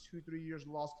first 2-3 years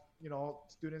lost.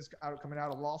 Students coming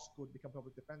out of law school to become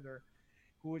public defender,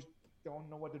 who don't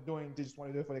know what they're doing. They just want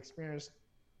to do it for the experience,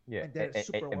 Yeah, and they're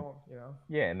super well.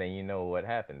 yeah, and then you know what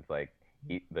happens? Like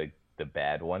the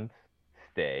bad ones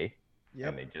stay,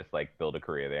 and they Yep. just like build a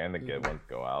career there, and the good ones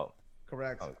go out.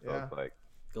 Correct. So Yeah. it's like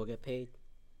Go get paid.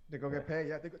 They go get paid.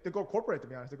 Yeah. They go corporate. To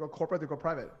be honest, they go corporate. They go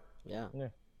private. Yeah. yeah,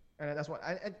 And that's what.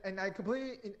 And I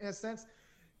completely, in a sense,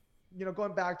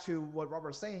 going back to what Robert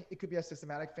was saying, it could be a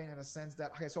systematic thing in a sense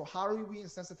that, okay, so how do we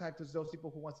insensitize to those people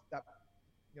who want that,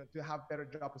 to have better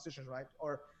job positions, right?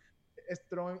 Or is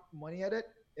throwing money at it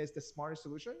is the smartest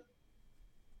solution?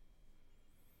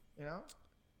 You know,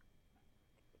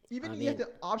 even I if you have mean,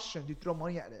 the option to throw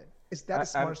money at it, is that the I,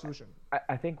 smartest solution?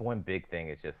 I think one big thing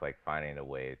is just like finding a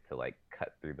way to like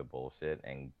cut through the bullshit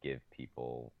and give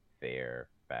people fair,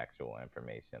 factual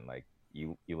information. Like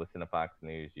you listen to Fox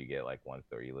News, you get like one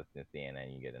story. You listen to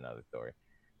CNN, you get another story.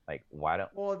 Like why don't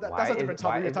Well, that's why a is different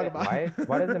why topic you're is talking it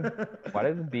about. why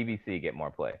doesn't BBC get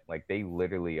more play? Like they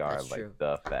literally are that's like true.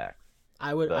 the facts.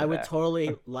 I would The facts.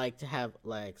 totally like to have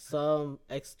like some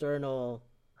external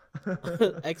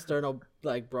external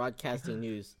like broadcasting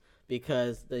news,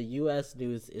 because the U.S.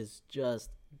 news is just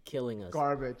killing us.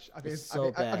 Garbage. I mean, It's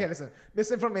so bad. okay, listen,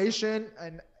 misinformation,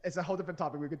 and it's a whole different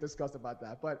topic. We could discuss about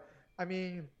that. But I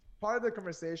mean, part of the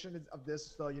conversation of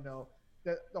this, though,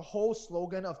 the whole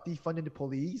slogan of defunding the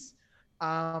police.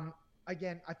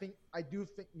 Again, I do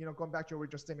think, going back to your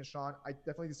original statement, Sean, I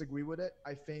definitely disagree with it.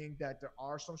 I think that there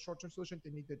are some short-term solutions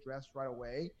they need to address right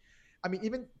away. I mean,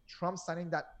 even Trump signing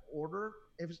that order,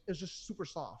 it was just super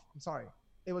soft. I'm sorry,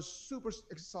 it was super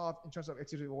soft in terms of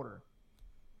executive order,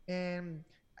 and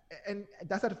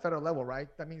that's at a federal level, right?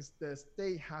 That means the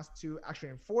state has to actually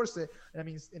enforce it, and that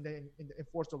means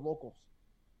enforce the locals,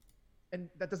 and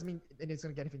that doesn't mean it's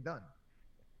going to get anything done.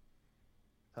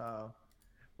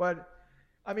 But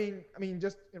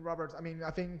just in Roberts,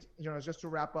 I think, just to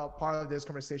wrap up part of this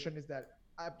conversation is that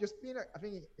I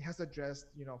think it has addressed,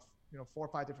 4 or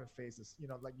 5 different phases.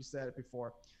 Like you said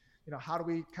before, how do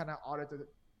we kind of audit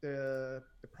the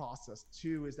process?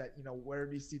 2 is that, where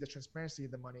do you see the transparency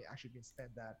of the money actually being spent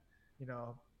at?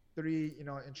 3,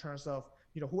 in terms of,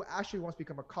 who actually wants to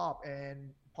become a cop,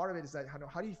 and part of it is that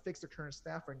how do you fix the current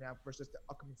staff right now versus the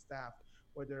upcoming staff,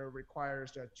 whether it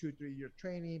requires a 2-3 year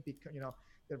training, because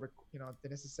the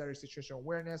necessary situational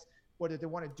awareness, whether they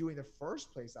want to do in the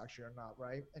first place actually or not,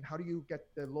 right? And how do you get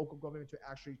the local government to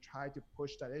actually try to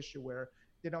push that issue where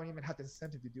they don't even have the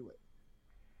incentive to do it?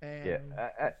 And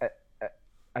Yeah,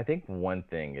 I think one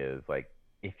thing is like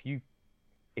if you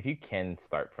can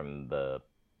start from the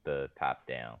top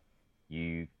down,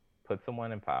 you put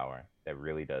someone in power that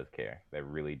really does care, that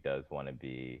really does want to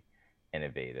be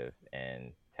innovative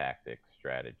in tactics,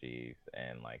 strategies,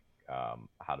 and like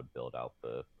how to build out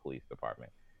the police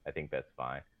department. I think that's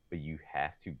fine, but you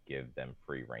have to give them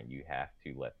free reign. You have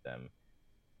to let them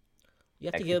You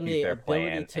have to give them execute the their ability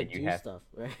plan, to and you do have stuff,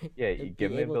 right? yeah, And you be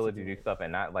give them the able to ability to do it. stuff,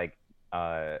 and not like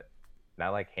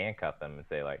handcuff them and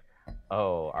say like,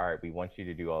 oh, all right, we want you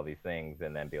to do all these things,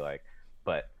 and then be like,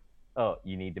 but oh,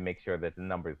 you need to make sure that the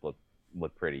numbers look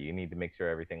pretty. You need to make sure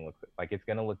everything looks like it's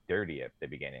gonna look dirty at the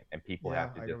beginning, and people yeah,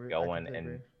 have to I just agree. I go in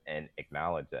completely agree. and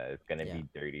acknowledge that it's gonna Yeah. be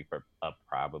dirty for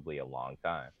probably a long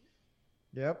time.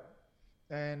 Yep.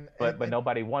 But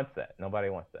nobody wants that. Nobody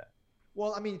wants that.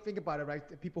 Well, I mean, think about it, right?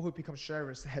 The people who become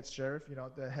sheriffs, the head sheriff,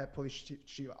 the head police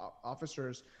chief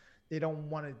officers, they don't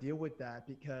want to deal with that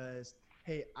because,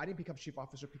 hey, I didn't become chief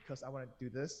officer because I want to do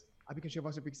this. I became chief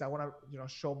officer because I want to,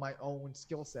 show my own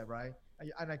skill set, right?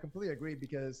 And I completely agree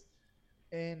because,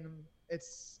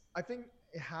 I think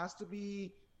it has to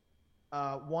be,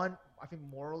 one, I think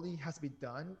morally has to be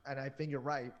done. And I think you're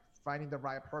right. Finding the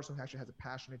right person who actually has a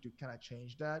passion to kind of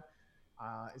change that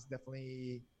is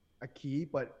definitely a key,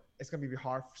 but it's going to be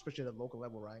hard, especially at the local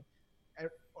level, right? And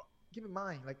keep in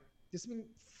mind, like, there's been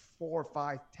 4,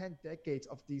 5, 10 decades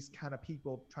of these kind of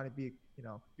people trying to be,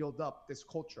 build up this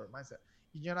culture mindset.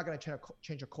 You're not going to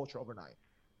change a culture overnight.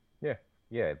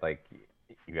 Yeah. Like,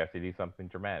 you have to do something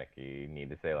dramatic. You need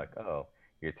to say, like, oh,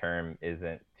 your term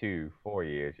isn't 4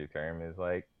 years. Your term is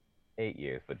like 8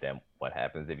 years. But then what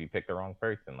happens if you pick the wrong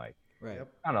person? Like, Right.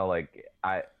 I don't know. Like,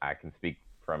 I can speak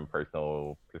from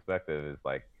personal perspective. Is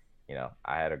like,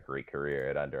 I had a great career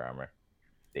at Under Armour.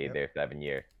 Stayed there 7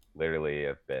 years. Literally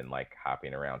have been like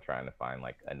hopping around trying to find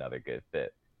like another good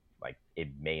fit. Like, it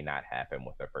may not happen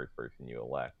with the first person you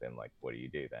elect, and like, what do you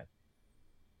do then?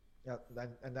 Yeah,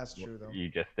 and that's true though. You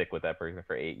just stick with that person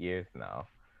for 8 years? No,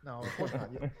 of course not.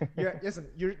 Listen,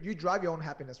 you drive your own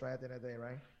happiness, right? At the end of the day,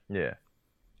 right? Yeah.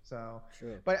 So,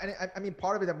 True. But I mean,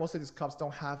 part of it that most of these cops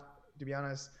don't have, to be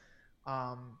honest,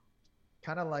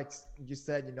 kind of like you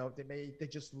said, they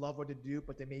just love what they do,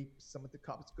 but some of the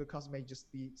good cops may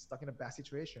just be stuck in a bad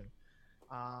situation.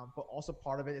 But also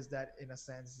part of it is that, in a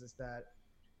sense, is that,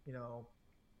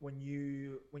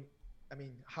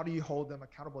 how do you hold them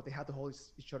accountable? They have to hold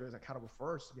each other accountable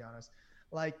first, to be honest.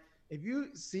 Like, if you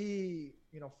see,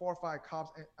 4 or 5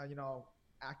 cops,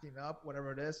 acting up,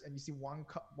 whatever it is, and you see one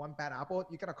bad apple,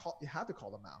 you have to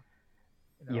call them out.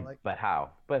 But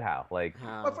how? Like,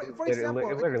 How? But for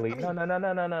example, literally,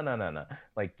 no.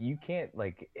 Like, you can't,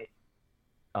 like,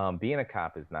 being a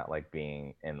cop is not like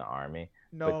being in the army.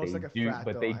 No, it's like a frat,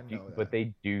 but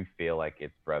they do feel like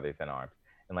it's brothers in arms.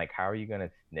 And like, how are you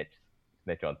gonna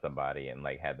snitch on somebody and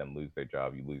like have them lose their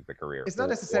job? You lose their career. It's not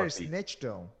necessarily snitch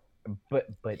though. But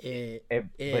it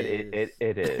is.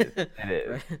 It is.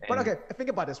 Right. But okay, think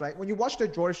about this, right? When you watch the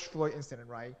George Floyd incident,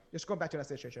 right? Just going back to that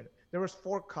situation, there was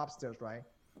 4 cops there, right?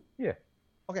 Yeah.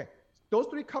 Okay, those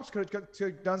 3 cops could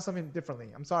have done something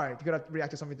differently. I'm sorry, they could have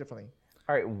reacted something differently.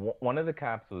 All right, one of the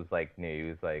cops was like new. He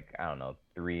was like, I don't know,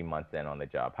 3 months in on the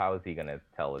job. How is he gonna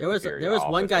tell us? There was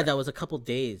one guy that was a couple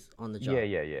days on the job.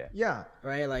 Yeah.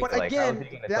 Right, like. But like, again,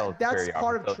 that's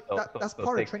part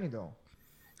of training, though.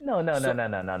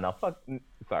 No. Fuck.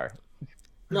 Sorry.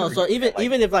 No, so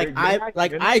even if like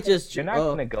I just you're not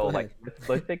gonna go like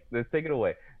let's take it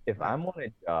away. If I'm on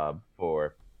a job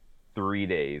for 3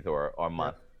 days or a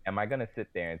month, am I gonna sit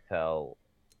there and tell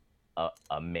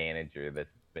a manager that's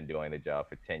been doing the job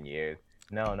for 10 years?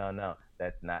 No.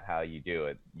 That's not how you do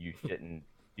it. You shouldn't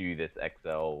do this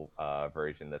Excel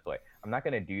version this way. I'm not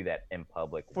gonna do that in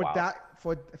public. For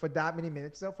that many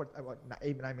minutes though, for what,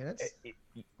 8, 9 minutes.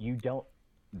 You don't.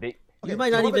 You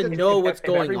might not even know what's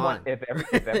going on. If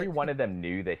every one of them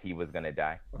knew that he was gonna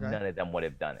die, none of them would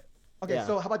have done it. Okay,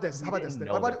 so how about this? Then?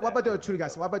 What about the other 2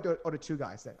 guys? What about the other 2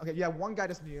 guys then? Okay, you have one guy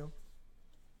that's new.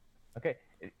 Okay,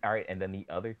 all right, and then the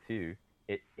other 2,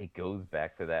 it goes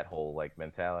back to that whole like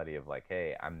mentality of like,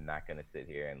 hey, I'm not gonna sit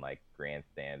here and like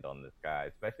grandstand on this guy,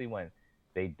 especially when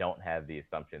they don't have the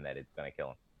assumption that it's gonna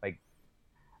kill him. Like,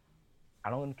 I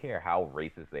don't care how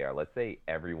racist they are. Let's say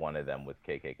every one of them was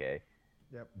KKK.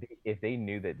 Yep. If they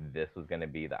knew that this was going to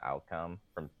be the outcome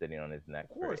from sitting on his neck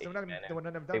for 8 minutes, they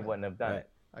wouldn't have done it.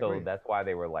 So that's why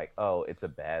they were like, oh, it's a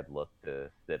bad look to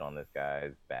sit on this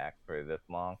guy's back for this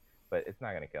long, but it's not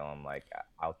going to kill him. Like,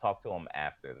 I'll talk to him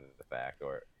after the fact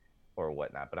or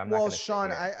whatnot, but I'm not going to. Well,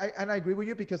 Sean, I agree with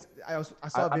you because I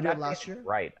saw a video last year.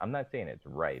 Right. I'm not saying it's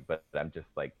right, but I'm just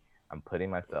like, I'm putting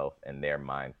myself in their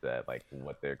mindset, like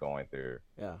what they're going through.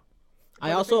 Yeah.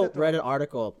 I also read an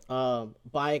article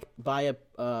by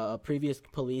a previous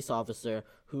police officer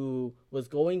who was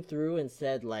going through and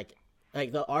said like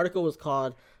the article was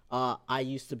called "I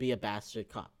used to be a bastard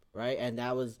cop," right? And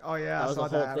that was that was the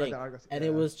whole thing. And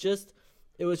it was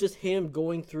just him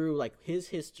going through like his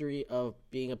history of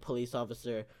being a police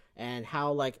officer and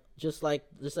how like just like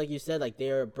you said, like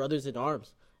they're brothers in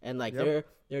arms and like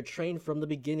they're trained from the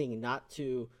beginning not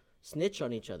to snitch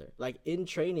on each other. Like in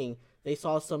training, they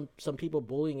saw some people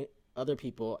bullying other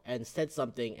people and said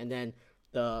something, and then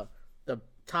the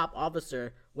top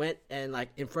officer went and like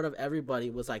in front of everybody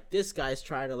was like, this guy's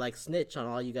trying to like snitch on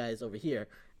all you guys over here,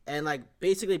 and like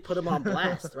basically put him on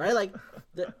blast. Right,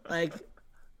 like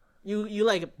you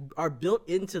like are built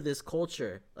into this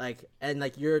culture, like, and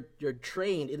like you're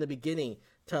trained in the beginning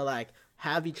to like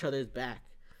have each other's back.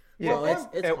 Yeah, So and-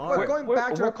 it's But hard. going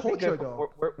back to our pretty culture, good-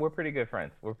 though. we're pretty good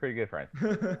friends. We're pretty good friends.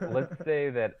 Let's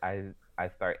say that I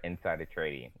start insider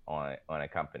trading on a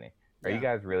company. Are you Yeah.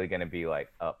 guys really gonna be like,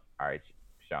 oh, all right,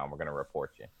 Sean, we're gonna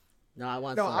report you? No, I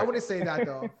want. No, some. I wouldn't say that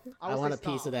though. I would want a say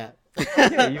piece of stop.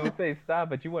 that. Yeah, you would say stop,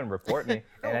 but you wouldn't report me.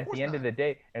 No, and of at course the end of not.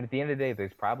 the day,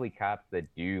 there's probably cops that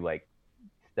do like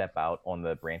step out on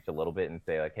the branch a little bit and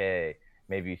say like, hey,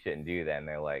 maybe you shouldn't do that. And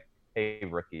they're like, hey,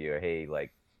 rookie, or hey,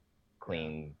 like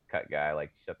clean cut guy,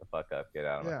 like shut the fuck up, get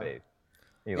out of Yeah. my face.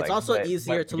 You're It's like, also but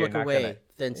easier to you're look not away gonna-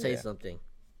 than say yeah. something.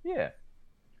 Yeah,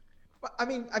 But I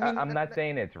mean, I'm not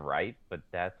saying it's right, but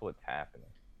that's what's happening.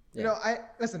 You know, I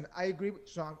agree with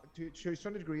Sean to a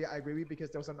certain degree. I agree with because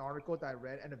there was an article that I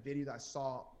read and a video that I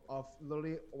saw of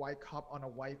literally a white cop on a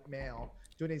white male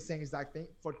doing the same exact thing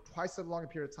for twice a long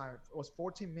period of time. It was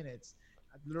 14 minutes.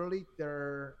 Literally,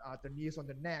 their knees on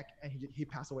their neck, and he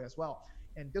passed away as well.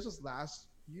 And this was last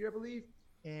year, I believe.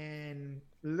 And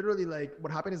literally, like,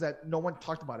 what happened is that no one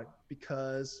talked about it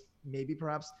because maybe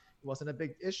perhaps it wasn't a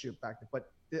big issue back then.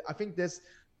 But I think this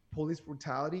police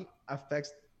brutality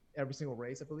affects every single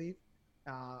race, I believe.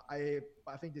 I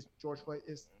think this George Floyd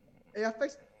it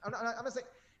affects. I'm not saying.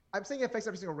 I'm saying it affects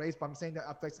every single race, but I'm saying that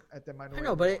affects at the minority. I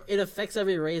know, but it affects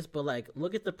every race. But like,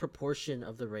 look at the proportion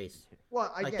of the race. Well,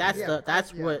 Like again,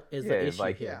 that's yeah. what is the issue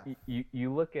like here.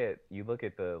 you look at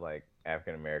the like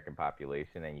African American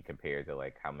population and you compare it to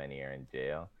like how many are in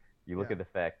jail. You look Yeah. at the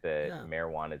fact that Yeah.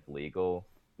 marijuana is legal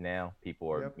now. People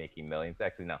are Yep. making millions.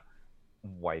 Actually, no,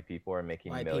 white people are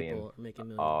making White millions people are making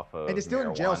millions. off of And they're still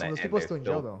in jail, so marijuana, those and people are they're still in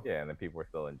jail, though. Yeah, and the people are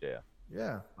still in jail.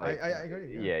 Yeah, Like, I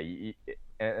agree. Yeah,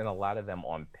 and a lot of them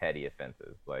on petty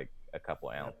offenses, like a couple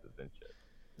ounces and shit.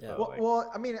 Yeah. So,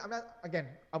 Well, I mean, I'm not. Again,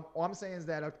 all I'm saying is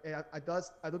that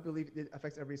I do believe it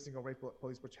affects every single race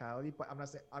police brutality, but I'm not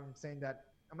saying. I'm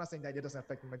not saying that it doesn't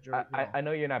affect the majority. I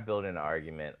know you're not building an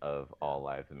argument of all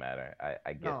lives matter.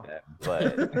 I get No. that,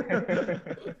 but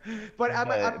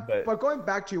but going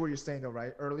back to what you're saying though,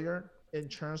 right earlier, in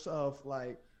terms of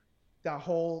like that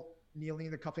whole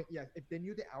kneeling the cuffing. Yeah, if they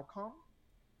knew the outcome,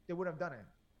 they would have done it.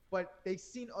 But they've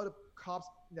seen other cops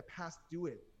in the past do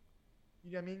it.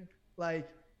 You know what I mean? Like,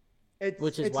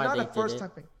 Which is it's why not they a first did time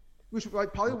thing. Which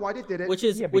like probably why they did it. Which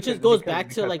is Yeah, which is because- goes because- back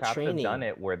to because like cops have training, done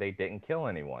it where they didn't kill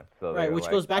anyone. So right? they're Which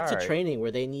like, goes back to "All right." training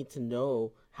where they need to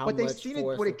know how but they've much seen it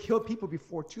force. where it killed people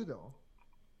before too, though.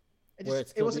 Where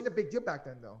it's It still wasn't a big deal back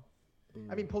then, though. I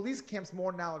Mm. mean, police camps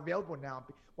more now available now.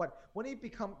 When it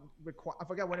become required? I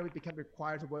forgot when it became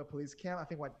required to wear a police camp. I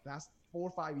think last 4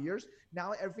 or 5 years.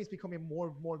 Now everything's becoming more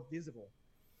and more visible.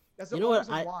 That's the You know only what,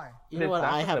 reason why. You know what? It's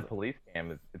not I just have the police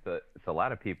cam. It's a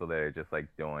lot of people that are just like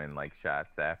doing like shots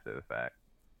after the fact.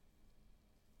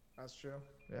 That's true.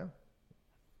 Yeah.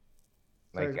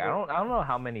 Like So I don't know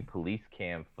how many police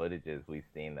cam footages we've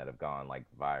seen that have gone like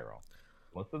viral.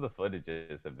 Most of the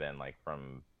footages have been like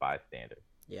from bystanders.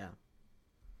 yeah.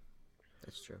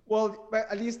 That's true. Well, but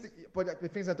at least, but the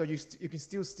things that you can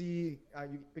still see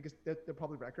because they're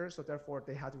public records, so therefore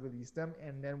they had to release them,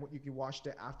 and then you can watch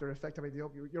the after effect of it.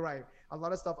 You're right. A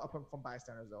lot of stuff up from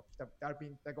bystanders though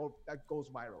that goes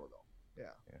viral though. Yeah.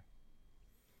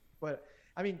 But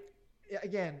I mean,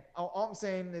 again, all I'm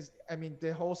saying is, I mean,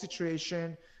 the whole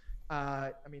situation.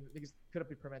 I mean, because could it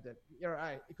be prevented? You're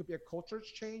right. It could be a culture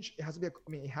change. It has to be.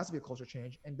 It has to be a culture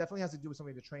change, and definitely has to do with some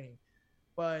of the training.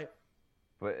 But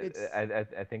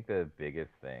I think the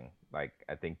biggest thing, like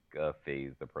I think a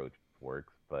phased approach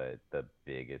works, but the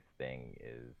biggest thing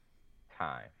is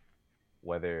time.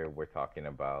 Whether we're talking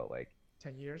about like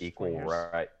 10 years, equal 20 years.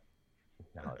 right.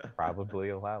 No, it's probably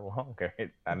a lot longer.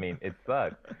 I mean, it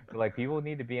sucks. But, like people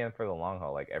need to be in for the long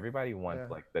haul. Like everybody wants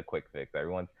Yeah. like the quick fix.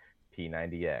 Everyone's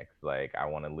P90X. Like I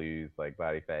want to lose like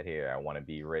body fat here. I want to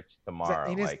be rich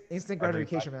tomorrow. Like instant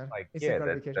gratification, man. like Instant yeah,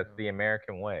 gratification. that's the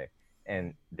American way.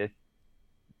 And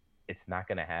it's not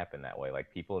gonna happen that way.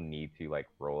 Like people need to like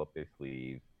roll up their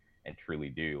sleeves and truly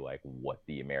do like what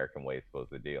the American way is supposed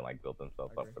to do and like build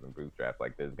themselves up Agree. for the bootstraps.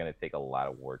 Like there's gonna take a lot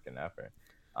of work and effort.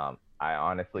 I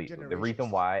honestly, the Generations.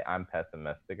 reason why I'm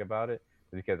pessimistic about it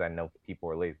is because I know people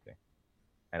are lazy.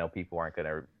 I know people aren't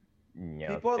gonna,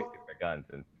 People- stick to their guns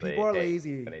and say, People are "Hey,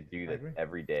 lazy. I'm gonna do I this agree.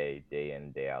 every day, day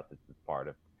in, day out. This is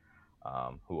part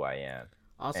of who I am."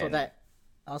 Also, And- that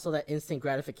instant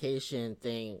gratification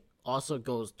thing also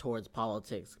goes towards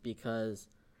politics because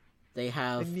they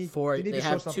have They need they to show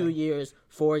have 2 something. years,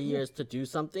 4 years to do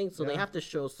something, so they Yeah. have to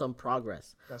show some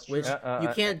progress, That's true. which you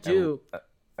can't do.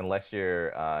 unless you're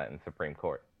in Supreme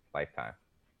Court, lifetime.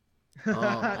 Oh,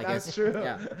 I That's guess true.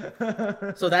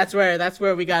 yeah. So that's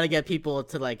where we got to get people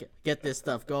to like get this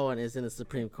stuff going is in the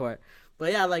Supreme Court.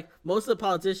 But yeah, like most of the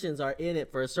politicians are in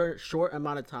it for a certain short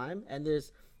amount of time, and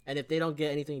if they don't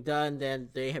get anything done, then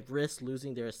they have risked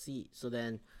losing their seat. So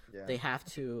then Yeah. they have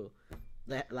to,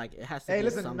 like it has to Hey, be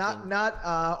listen, something. not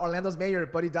Orlando's mayor,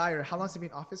 Buddy Dyer. How long has he been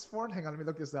in office for? Hang on, let me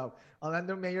look this up.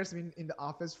 Orlando mayor's been in the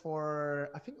office for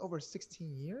I think over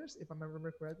 16 years, if I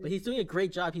remember correctly. But he's doing a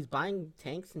great job. He's buying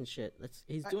tanks and shit.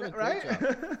 He's doing a great right?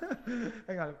 job.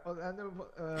 Hang on, Orlando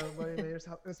Buddy mayor's.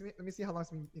 Let me see how long he's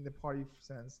been in the party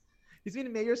since. He's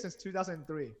been mayor since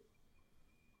 2003.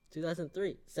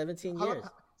 2003, 17 How long- years.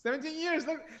 17 years.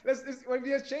 Look, let's what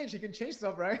he has changed. He can change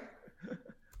stuff, right?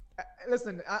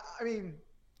 Listen, I mean,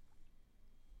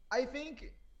 I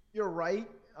think you're right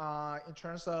in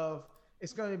terms of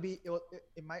it's going to be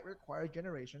it might require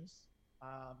generations,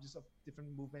 just of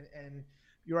different movement. And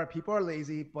you're right, people are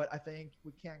lazy, but I think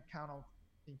we can't count on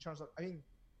in terms of. I mean,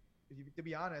 to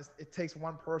be honest, it takes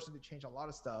one person to change a lot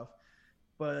of stuff,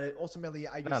 but ultimately,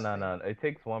 I just No. It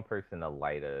takes one person to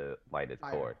light a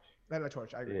Fire. torch. Light a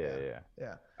torch. I agree.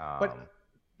 Yeah. Um,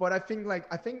 But I think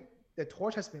the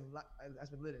torch has been lit.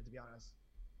 To be honest.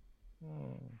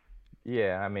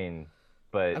 yeah, I mean,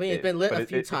 but It's been lit but a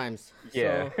few times.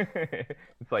 Yeah, So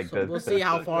it's like So we'll see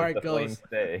how far it the flame goes.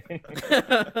 stay?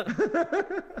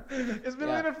 It's been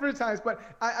Yeah. lit a few times, but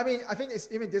I mean, I think it's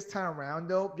even this time around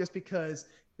though, just because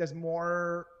there's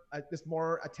more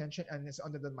attention and it's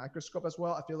under the microscope as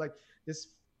well. I feel like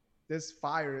this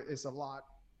fire is a lot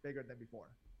bigger than before.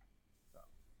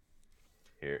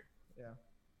 Here, Yeah.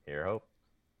 here, hope.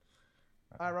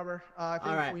 All right, Robert. I think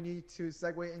All right. we need to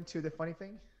segue into the funny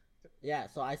thing. yeah,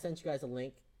 so I sent you guys a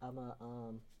link. I'm gonna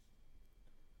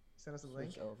Send us a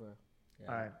link. switch over. Yeah.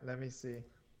 All right, let me see.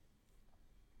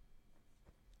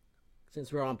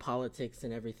 Since we're on politics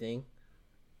and everything,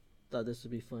 thought this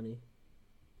would be funny.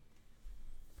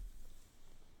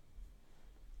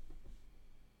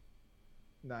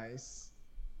 Nice.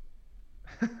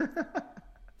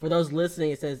 For those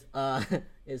listening, it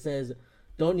says,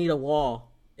 "Don't need a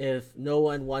wall if no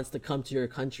one wants to come to your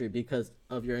country because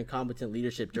of your incompetent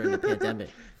leadership during the pandemic."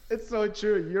 It's so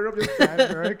true. Europe is banned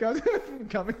America from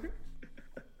coming.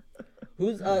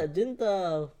 Who's didn't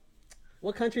the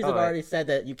what countries have Oh, already said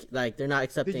that they're not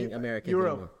accepting Americans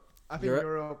Europe. anymore? I think Europe?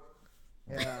 Europe.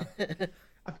 Yeah.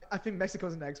 I think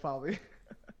Mexico's next probably.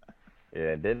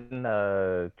 Yeah, didn't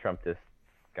Trump just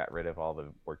got rid of all the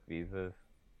work visas?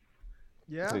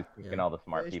 Yeah. So he's kicking Yeah. all the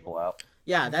smart Yeah, people out.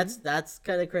 Yeah, that's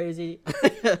kind of crazy.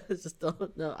 I just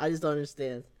don't know. I just don't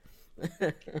understand.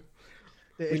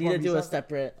 The We need to H1 do a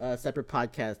visa. separate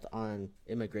podcast on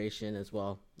immigration as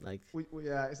well. Like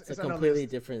Yeah, it's a on our completely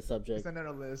list. different subject. It's on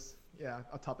our list. Yeah,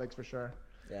 our topics for sure.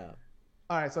 Yeah.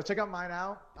 All right, so check out mine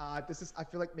out. This is I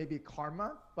feel like maybe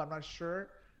karma, but I'm not sure.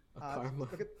 Karma.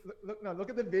 Look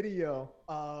at the video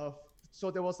of.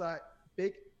 So there was a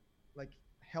big like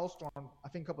hailstorm I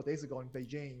think a couple of days ago in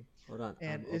Beijing, Hold on.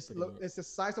 and I'm opening it. it's the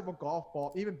size of a golf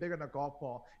ball, even bigger than a golf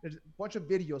ball. There's a bunch of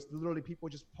videos, literally people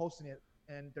just posting it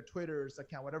and their Twitter's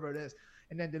account, whatever it is,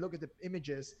 and then they look at the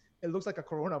images. It looks like a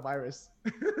coronavirus.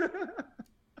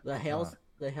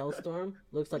 The hailstorm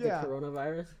looks like Yeah. a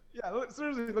coronavirus. Yeah,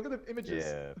 seriously, look at the images.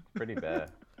 Yeah, pretty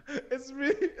bad. It's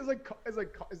really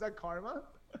is that karma?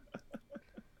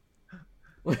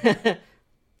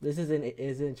 This is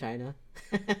in China.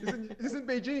 This is in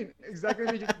Beijing. Exactly.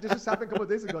 Beijing. This just happened a couple of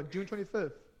days ago, June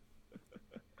 25th.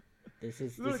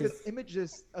 Literally, This the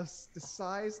images of the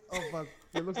size of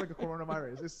it looks like a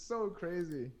coronavirus. It's so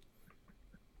crazy.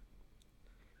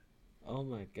 Oh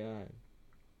my god.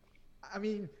 I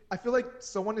mean, I feel like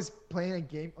someone is playing a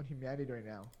game on humanity right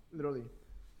now. Literally,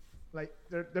 like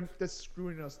they're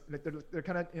screwing us. Like they're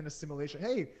kind of in a simulation.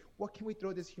 Hey, what can we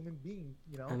throw this human being?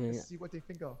 You know, I mean, let's see what they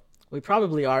think of. We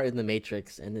probably are in the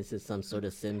Matrix, and this is some sort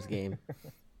of Sims game.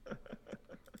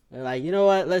 They're like, you know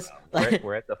what? Let's.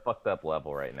 We're at the fucked up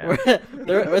level right now.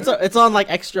 It's on like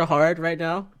extra hard right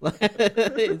now.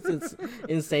 it's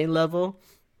insane level.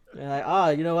 They're like, oh,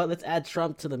 you know what? Let's add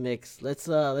Trump to the mix. Let's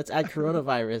add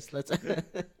coronavirus. Let's.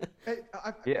 Hey,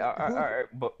 Yeah, all right.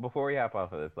 But before we hop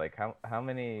off of this, like, how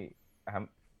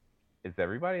is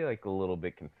everybody like a little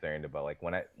bit concerned about like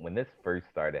when this first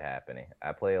started happening?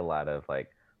 I play a lot of like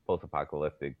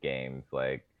post-apocalyptic games,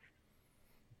 like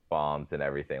bombs and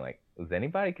everything. Like, was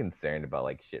anybody concerned about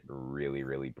like shit really,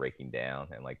 really breaking down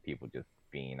and like people just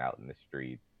being out in the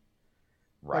streets,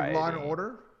 like Law and rioting?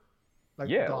 Order. Like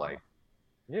Yeah, Dawn. like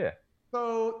yeah.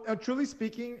 So, truly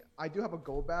speaking, I do have a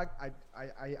gold bag. I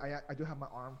do have my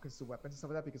arm concealed weapons and stuff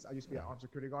like that because I used to be an armed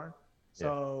security guard.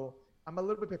 So I'm a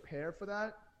little bit prepared for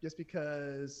that. just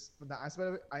because from the aspect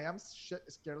of it, I am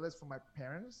scareless for my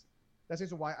parents. That's the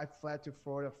reason why I fled to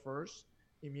Florida first.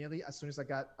 Immediately, as soon as I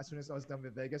was done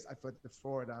with Vegas, I fled to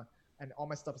Florida, and all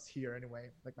my stuff is here anyway,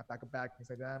 like my bag, things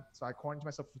like that. So I quarantined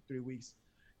myself for 3 weeks.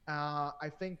 I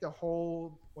think the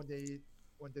whole when the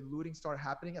looting started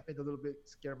happening, I think a little bit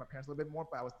scared my parents a little bit more,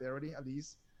 but I was there already at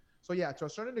least. So yeah, to a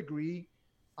certain degree,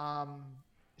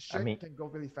 shit can go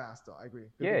really fast though. I agree.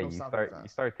 Yeah, you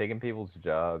start taking people's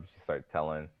jobs. You start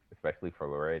telling, especially for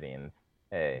Floridians,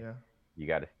 hey, you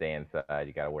got to stay inside.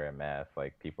 You got to wear a mask.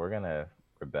 Like people are gonna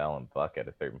rebel and buck at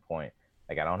a certain point.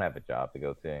 Like I don't have a job to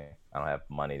go to. I don't have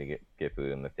money to get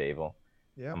food on the table.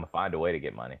 Yeah, I'm gonna find a way to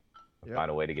get money.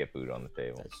 Find a way to get food on the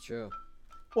table. That's true.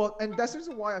 Well, and that's the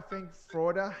reason why I think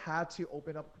Florida had to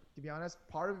open up. To be honest,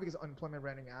 part of it because unemployment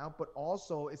running out, but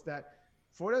also is that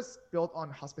Florida's built on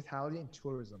hospitality and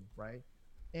tourism, right?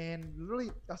 And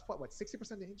literally, that's what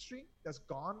 60% of the industry that's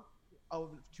gone out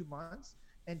of 2 months,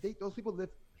 and those people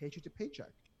live paycheck to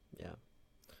paycheck. Yeah,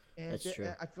 and that's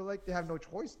true. I feel like they have no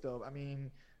choice, though.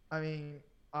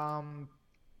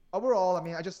 Overall,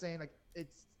 I just saying like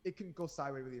it can go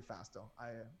sideways really fast, though.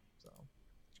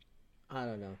 I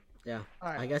don't know. Yeah,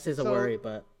 right. I guess it's a worry,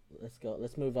 but let's go.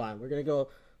 Let's move on. We're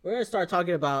gonna start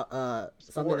talking about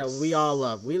something that we all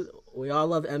love. We all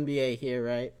love NBA here,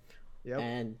 right? Yep.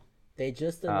 And they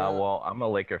just well, I'm a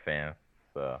Laker fan,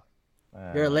 so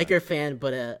you're a Laker fan,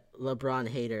 but a LeBron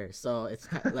hater. So it's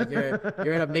like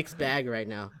you're in a mixed bag right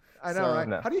now. I know, right?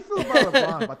 No. How do you feel about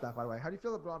LeBron? About that, by the way, how do you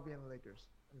feel LeBron being in the Lakers?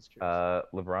 I'm just curious.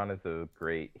 LeBron is a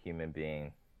great human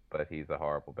being, but he's a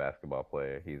horrible basketball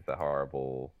player. He's a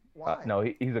horrible. Why? No,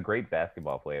 he's a great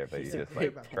basketball player, but he's just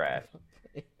like trash.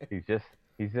 He's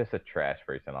just a trash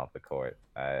person off the court.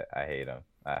 I hate him.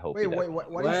 I hope. Wait, what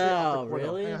do you say off the court?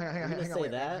 Really?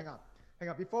 Hang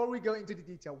on. Before we go into the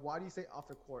detail, why do you say off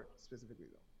the court specifically,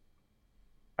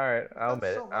 though? All right, I'll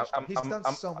admit it. He's done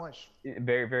so much.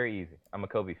 Very, very easy. I'm a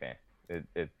Kobe fan.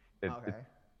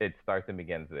 It starts and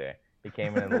begins there. He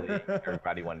came in the league.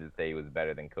 Everybody wanted to say he was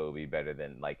better than Kobe, better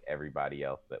than like everybody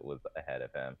else that was ahead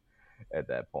of him at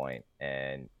that point.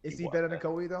 And is he better than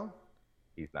Kobe though?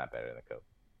 He's not better than Kobe.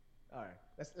 All right,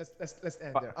 let's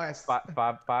end there. All right,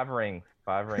 five rings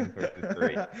versus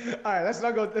 3. All right, let's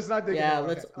not dig. Yeah,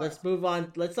 let's move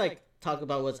on. Let's talk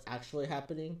about what's actually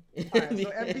happening. All right, so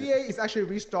NBA is actually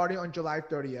restarting on July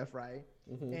 30th, right?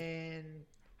 Mm-hmm. And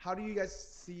how do you guys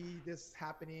see this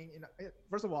happening?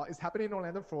 First of all, it's happening in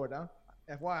Orlando, Florida.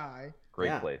 FYI.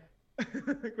 Great place.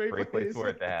 Great place for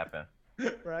it to happen.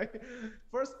 Right.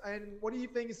 First, and what do you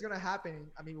think is going to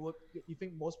happen? You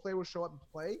think most players will show up and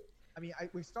play?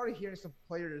 We started hearing some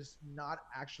players not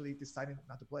actually deciding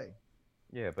not to play.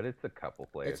 Yeah, but it's a couple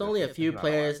players. It's only a few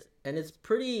players, and it's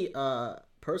pretty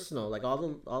personal. Like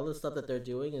all the stuff that they're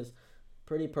doing is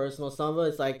pretty personal. Some of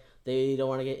it's like they don't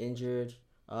want to get injured.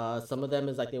 Some of them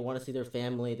is like they want to see their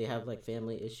family. They have like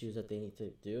family issues that they need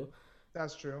to do.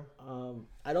 That's true.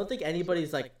 I don't think anybody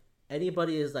is like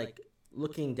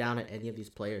looking down at any of these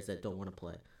players that don't want to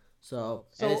play. So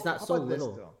and it's not so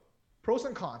little. Pros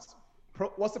and cons.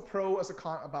 What's the pro as a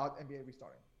con about NBA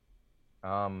restarting?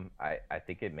 I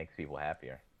think it makes people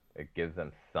happier. It gives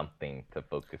them something to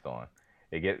focus on.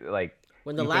 It gets like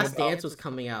when The Last Dance was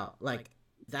coming out, like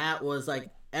that was like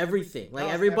everything. Like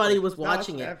everybody was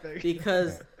watching it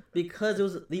because it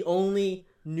was the only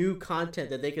new content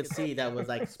that they could see that was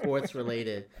like sports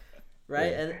related,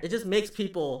 right? Yeah. And it just makes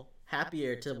people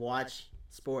happier to watch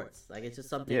sports. Like it's just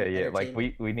something. Yeah. Like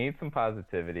we need some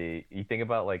positivity. You think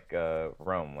about like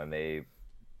Rome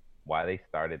why they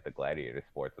started the gladiator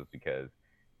sports was because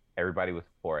everybody was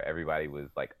poor. Everybody was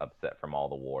like upset from all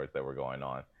the wars that were going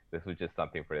on. This was just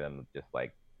something for them to just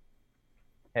like,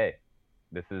 hey,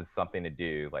 this is something to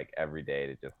do like every day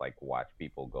to just like watch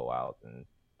people go out and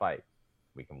fight.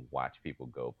 We can watch people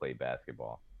go play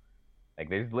basketball. Like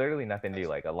there's literally nothing to do.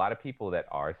 Like a lot of people that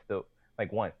are still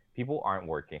like people aren't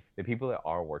working. The people that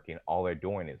are working, all they're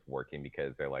doing is working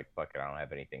because they're like, fuck it, I don't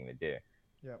have anything to do.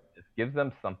 Yeah. Just gives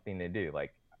them something to do.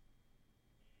 Like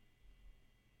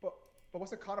But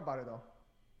what's the con about it though?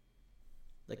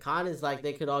 The con is like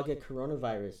they could all get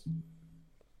coronavirus.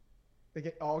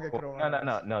 They all get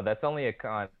coronavirus. No. That's only a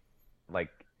con. Like,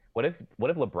 what if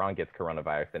LeBron gets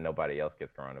coronavirus and nobody else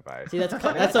gets coronavirus? See, that's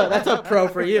a pro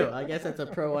for you. I guess that's a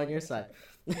pro on your side.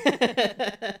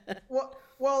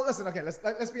 Well, listen. Okay,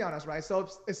 let's be honest, right? So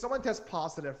if someone tests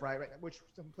positive, right, which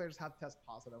some players have test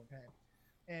positive, okay.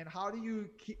 And how do you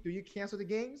cancel the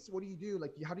games? What do you do?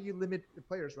 Like, how do you limit the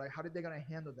players, right? How are they gonna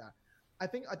handle that? I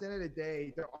think at the end of the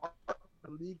day, the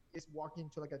league is walking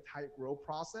to like a tightrope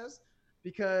process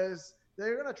because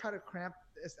they're gonna try to cramp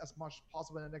this as much as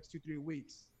possible in the next 2-3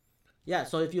 weeks. Yeah,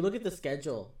 so if you look at the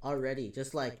schedule already,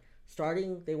 just like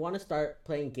starting, they want to start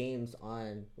playing games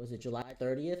on, was it July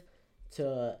 30th?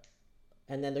 To,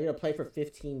 and then they're going to play for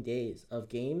 15 days of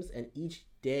games, and each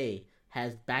day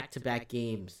has back to back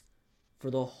games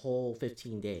for the whole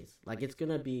 15 days. Like, it's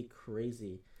going to be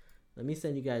crazy. Let me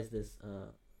send you guys this,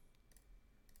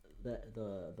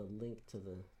 the link to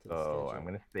the So I'm schedule.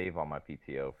 gonna save all my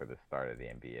PTO for the start of the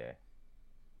NBA.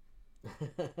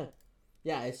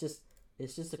 Yeah, it's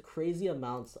just a crazy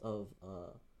amounts of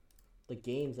the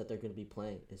games that they're going to be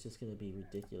playing. It's just going to be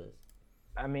ridiculous.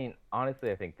 I mean, honestly,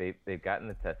 I think they've gotten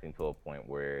the testing to a point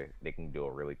where they can do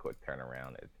a really quick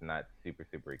turnaround. It's not super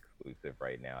exclusive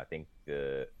right now. I think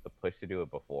the push to do it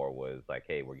before was like,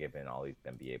 hey, we're giving all these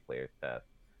NBA players tests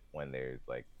when there's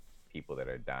like people that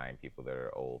are dying, people that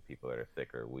are old, people that are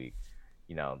sick or weak.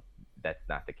 You know, that's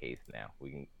not the case now.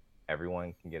 We can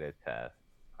Everyone can get a test.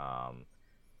 Um,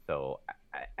 so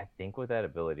I think with that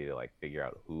ability to like figure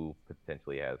out who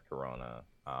potentially has corona,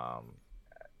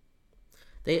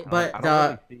 They I don't but I don't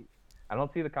really the see I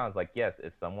don't see the cons. Like, yes,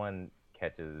 if someone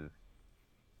catches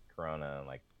corona and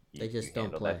like they you just don't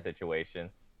handle play. that situation,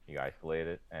 you isolate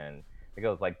it, and it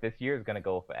goes like this year is gonna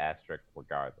go for asterisk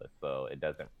regardless. So it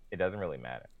doesn't really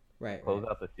matter. Right, Close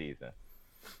right. out the season.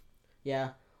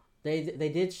 Yeah. They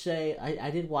did say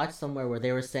I did watch somewhere where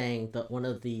they were saying that one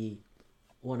of the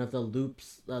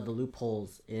loops the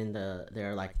loopholes in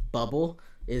their like bubble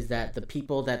is that the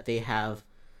people that they have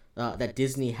that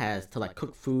Disney has to like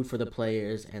cook food for the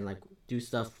players and like do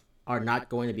stuff are not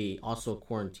going to be also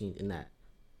quarantined in that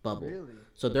bubble. Really?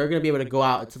 So they're going to be able to go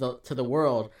out to the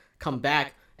world, come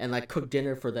back and like cook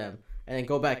dinner for them and then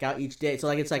go back out each day. So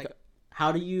like it's like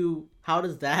how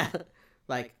does that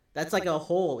like that's like a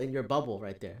hole in your bubble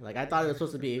right there. Like I thought it was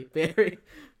supposed to be very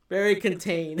very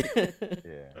contained.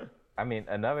 Yeah. I mean,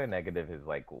 another negative is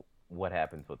like what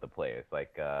happens with the players.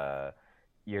 Like,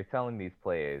 you're telling these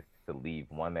players to leave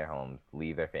their homes,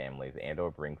 leave their families, and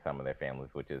or bring some of their families,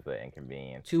 which is an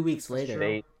inconvenience. 2 weeks That's later. true.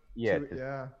 Stay, yeah,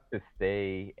 Yeah. to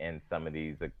stay in some of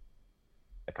these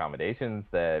accommodations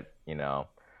that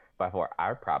by far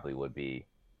I probably would be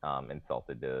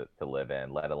insulted to live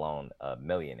in, let alone a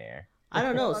millionaire. I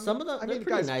don't know. Well, Some of them I they're mean,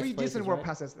 pretty guys, nice free Disney places, World right?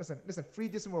 passes. Listen, free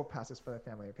Disney World passes for the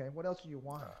family. Okay, what else do you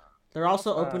want? They're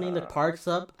also opening the Uh, parks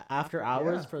up after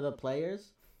hours Yeah, for the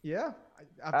players. yeah.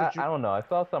 After I don't know. I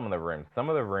saw some of the rooms. Some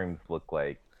of the rooms look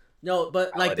like No,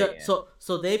 but like Holiday the Inn.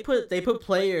 so they put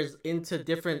players into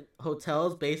different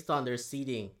hotels based on their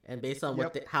seating and based on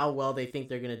Yep. how well they think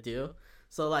they're gonna do.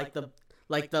 So like the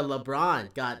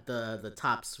LeBron got the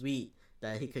top suite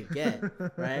that he could get,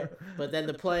 right? But then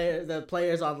the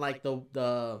players on like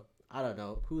the I don't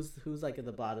know who's like in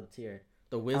the bottom tier,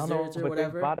 the I don't know, Wizards or but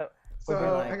there's whatever. bottom, but They're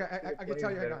there's So like hang like on, tier I can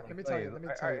tell players you. that Hang on. are Let like me tell you. players. Let me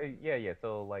tell you. Yeah, yeah.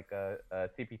 So like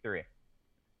CP3.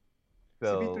 So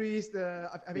CP3 is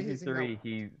I mean, he's in the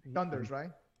CP3, Thunders,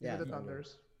 right? He's yeah, with the Thunder.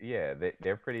 Thunders. yeah,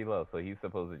 they're pretty low. So he's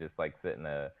supposed to just like sit in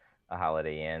a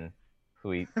Holiday Inn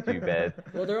suite, two beds,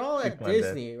 Well, they're all two at twin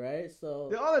beds. Disney, right?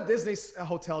 They're So all at Disney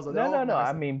hotels. Though. They're No, all no, no.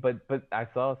 I massive. mean, but I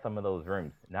saw some of those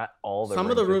rooms. Not all the some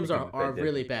of the rooms, just rooms because are, it are said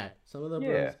really Disney. bad. Some of the Yeah,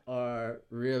 rooms are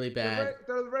really bad.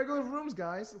 They're regular rooms,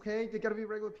 guys. Okay, they gotta be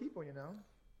regular people, you know.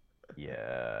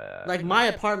 yeah. Like No. my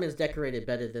apartment's decorated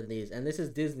better than these, and this is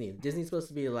Disney. Disney's supposed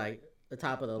to be like the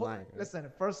top of the Well, line. Right? listen.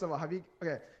 First of all, have you?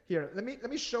 Okay, here. Let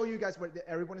me show you guys where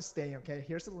everyone is staying. Okay,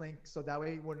 here's the link, so that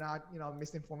way we're not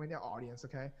misinforming the audience.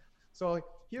 Okay, so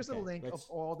here's the Okay, link of let's.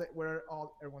 all that where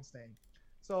all everyone's staying.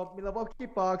 So Milwaukee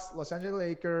Bucks, Los Angeles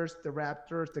Lakers, the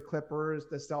Raptors, the Clippers,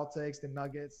 the Celtics, the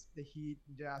Nuggets, the Heat,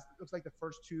 and Jazz. It looks like the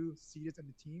first two seeded in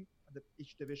the team,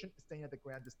 each division, is staying at the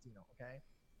Grand Destino. Okay.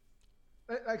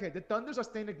 Okay, the Thunders are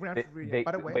staying at Grand Floridian.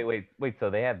 By the way, Wait. So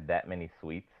they have that many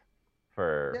suites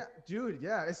for? yeah, dude,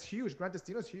 yeah, it's huge. Grand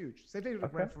Destino is huge. Same thing with the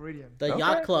Okay. Grand Floridian. The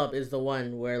yacht Okay. club is the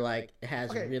one where like it has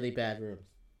Okay, really bad rooms.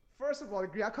 first of all, the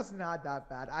Grand Club's not that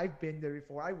bad. I've been there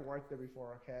before. I worked there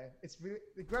before. Okay, it's really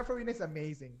the Grand Floridian is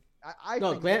amazing. I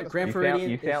No, think Grand You Floridian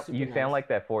sound you is sound super you nice. sound like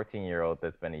that 14-year-old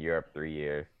that's been to Europe 3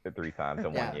 years, three times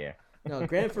in Yeah. 1 year. No,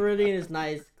 Grand Floridian is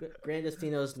nice. Grand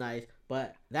Destino is nice,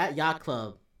 but that yacht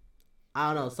club, I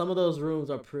don't know. Some of those rooms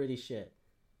are pretty shit.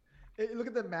 look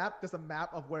at the map. There's a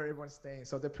map of where everyone's staying,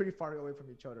 so they're pretty far away from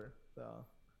each other. So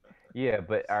Yeah,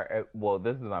 but well,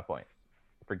 this is my point.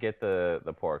 Forget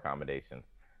the poor accommodations.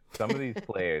 Some of these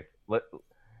players,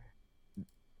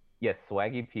 yes,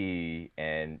 Swaggy P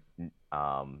and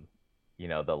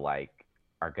the like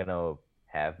are gonna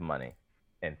have money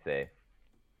and say,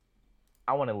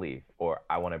 I want to leave or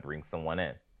I want to bring someone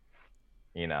in.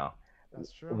 You know,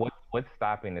 that's true. what's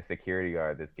stopping the security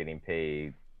guard that's getting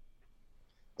paid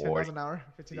 10 40 dollars an hour,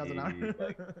 15 dollars an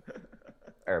like hour.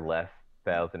 or less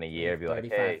 $35,000 a year. Be like, hey,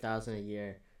 35,000 a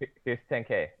year. here's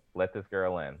 10K. Let this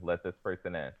girl in. Let this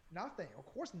person in. Nothing. Of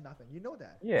course, nothing. You know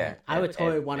that. Yeah, I would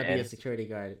totally and- want to be a and- security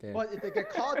guard there. But if they get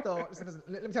caught, though, listen,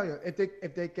 let me tell you, if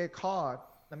they get caught,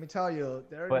 let me tell you,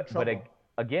 they're in But trouble.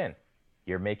 again,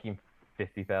 you're making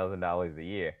 $50,000 a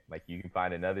year. Like you can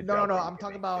find another No, job. no. where you I'm can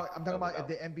talking make about if $50,000.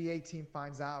 the NBA team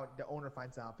finds out, the owner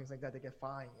finds out, things like that, they get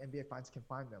fined. NBA fines can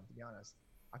fine them. To be honest,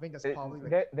 I think that's probably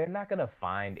like, They're not gonna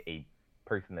find a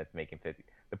person that's making 50.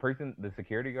 The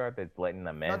security guard that's letting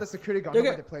them in. not the security guard, They're I'm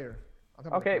talking about the player. I'm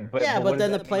talking about the Okay, player. but yeah, what but does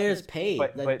then the that mean? player's paid.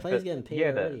 The But player's getting paid yeah,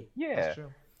 already. That's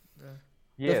true. Yeah.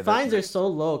 Yeah, The fines are so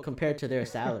low compared to their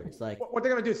salaries. Like, What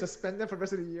they're gonna do? Suspend them for the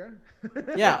rest of the year?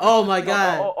 yeah. Oh my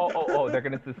god. Oh, they're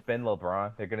gonna suspend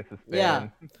LeBron. They're gonna suspend. Yeah.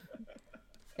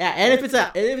 Yeah, and if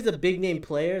it's a big name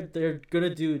player, they're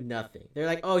gonna do nothing. They're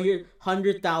like, oh, here,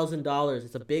 $100,000.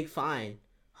 It's a big fine,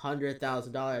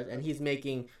 $100,000, and he's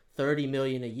making $30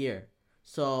 million a year.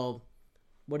 So,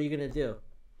 what are you gonna do?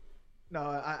 No,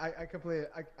 I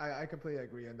completely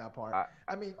agree on that part.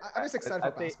 I'm just excited for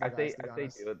I think basketball, guys. To be they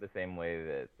honest. do it the same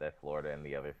way that Florida and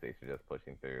the other states are just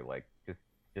pushing through. Like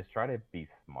just try to be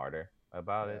smarter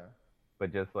about it,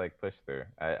 but just like push through.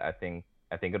 I think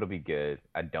it'll be good.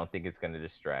 I don't think it's going to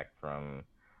distract from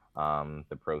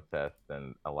the protests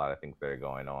and a lot of things that are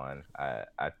going on.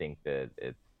 I think that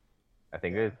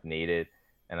it's needed.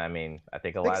 And I mean, I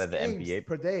think a lot of the games NBA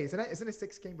per day, isn't it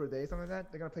 6 games per day, something like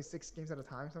that? They're gonna play 6 games at a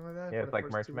time, something like that. yeah, for it's the like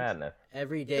first March 2 weeks? Madness.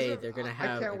 Every day they're gonna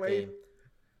have. I can't a wait, game.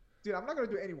 dude. I'm not gonna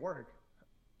do any work.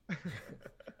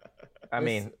 I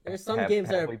mean, there's some have- games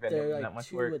have that we are been they're doing that like much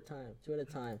two work? at a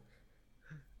time.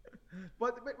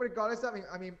 But regardless,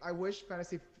 I mean, I wish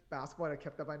fantasy basketball had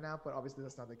kept up by now, but obviously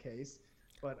that's not the case.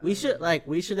 But We should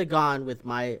have gone with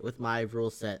my rule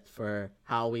set for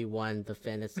how we won the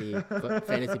fantasy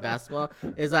basketball.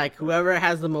 Is like whoever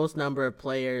has the most number of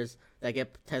players that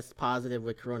get test positive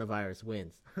with coronavirus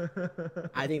wins.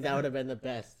 I think that would have been the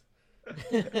best.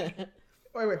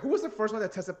 Wait, who was the first one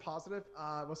that tested positive?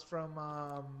 It was from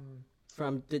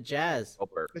From the Jazz.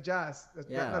 Gobert, the Jazz.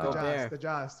 Yeah, Not Gobert. the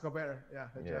Jazz. Gobert. Yeah,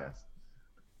 the Yeah. Jazz.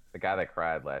 the guy that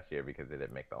cried last year because they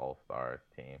didn't make the All-Star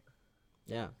team.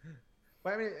 Yeah.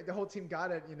 But I mean, the whole team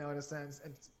got it, in a sense.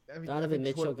 And I mean, I Donovan think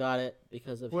Mitchell Twitter- got it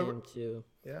because of whoever- him too.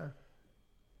 Yeah.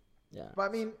 Yeah. But I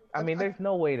mean, I mean, there's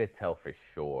no way to tell for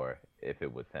sure if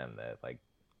it was him that like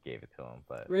gave it to him,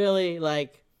 but Really,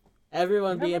 like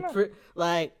everyone being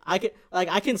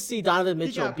I can see Donovan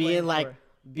Mitchell got blamed being for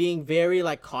it. being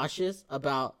very cautious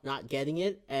about not getting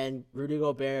it, and Rudy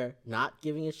Gobert not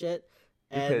giving a shit,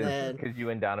 and then because you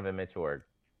and Donovan Mitchell are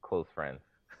close friends.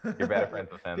 You're better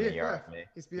friends with him than you are BFF. with me.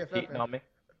 He's You're BFF. cheating on me.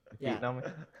 You're Yeah. cheating on me.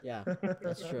 yeah,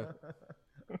 that's true.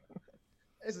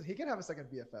 Listen, he can have a second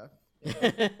BFF.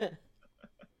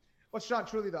 But Sean,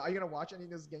 truly though, are you gonna watch any of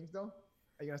those games though?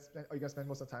 Are you gonna spend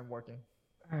most of the time working?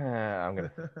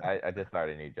 I just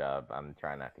started a new job. I'm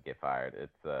trying not to get fired.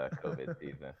 It's COVID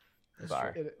season. That's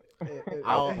Sorry. true.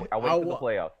 I'll wait for the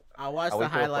playoffs. I'll watch I'll the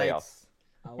wait for the playoffs. highlights.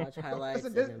 I'll watch highlights.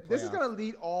 Listen, and then this is playoffs. gonna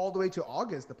lead all the way to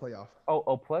August, the playoff.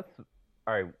 Oh, plus,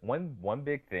 all right. One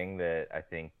big thing that I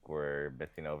think we're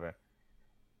missing over.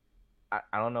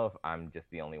 I don't know if I'm just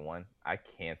the only one. I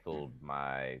canceled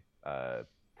my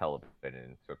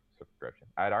television subscription.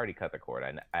 I had already cut the cord.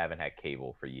 I haven't had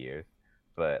cable for years,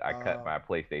 but I cut my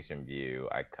PlayStation View.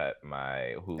 I cut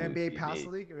my Hulu NBA TV. Pass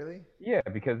League, really? Yeah,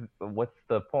 because what's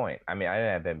the point? I mean, I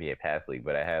didn't have NBA Pass League,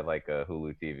 but I had like a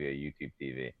Hulu TV, a YouTube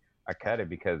TV. I cut it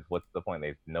because what's the point?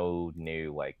 There's no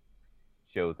new like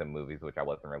shows and movies which I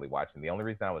wasn't really watching. The only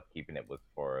reason I was keeping it was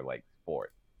for like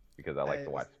sports because I like to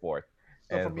watch sports.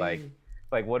 So And for it's me,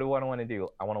 like, what do I want to do?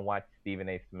 I want to watch Stephen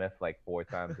A. Smith like 4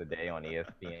 times a day on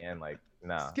ESPN. Like,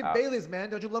 no. Skip Bayless, man.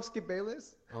 Don't you love Skip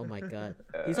Bayless? Oh my god,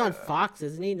 he's on Fox,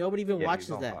 isn't he? Nobody even watches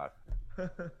that.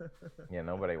 Fox. Yeah,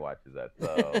 nobody watches that.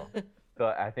 So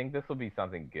I think this will be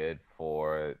something good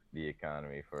for the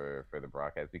economy for the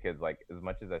broadcast because like as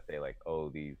much as I say like, oh,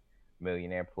 these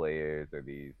millionaire players or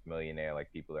these millionaire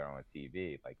like people that are on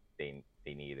TV, like they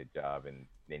need a job and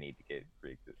they need to get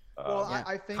free. Well, Yeah.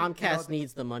 I think Comcast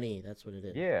needs the money. That's what it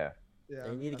is. Yeah.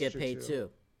 They need to that's get true, paid too.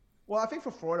 Well, I think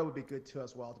for Florida would be good too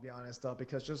as well, to be honest, though,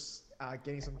 because just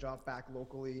getting some job back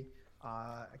locally,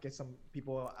 get some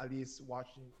people at least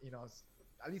watching,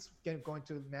 at least going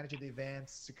to managing the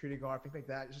events, security guard, things like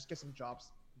that. Just get some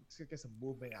jobs, just get some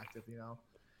movement active,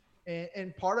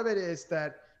 And part of it is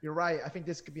that you're right. I think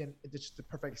this could be just the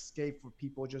perfect escape for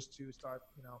people just to start,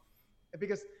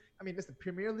 because I mean, listen,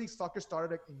 Premier League soccer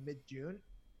started in mid-June.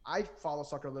 I follow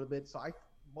soccer a little bit, so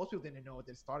most people didn't know that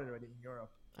it started already in Europe.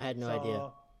 I had no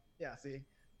idea. Yeah, see,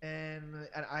 and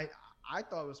I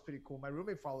thought it was pretty cool. My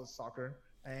roommate follows soccer,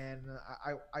 and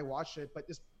I watched it, but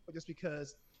just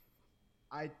because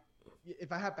I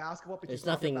if I have basketball, because There's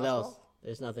soccer, nothing basketball, else.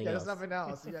 There's nothing yeah, else. there's nothing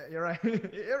else. Yeah, you're right.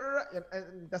 You're right.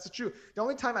 And that's the truth. The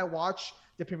only time I watch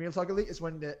the Premier Soccer League is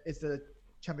when it's the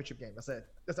championship game. That's it.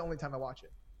 That's the only time I watch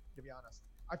it. To be honest,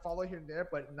 I follow here and there,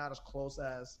 but not as close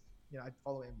as I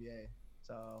follow NBA.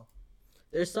 So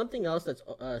There's something else that's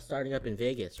starting up in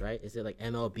Vegas, right? Is it like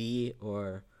MLB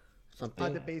or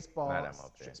something? the baseball Not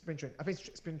MLB. spring training. I think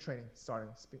spring training starting.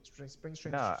 Spring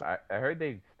training. No, I heard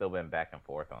they've still been back and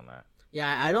forth on that.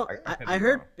 Yeah, I don't. I could I be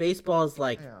heard wrong. baseball's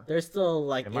like Yeah. they're still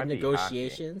like It in might be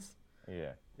negotiations.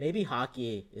 Yeah. Maybe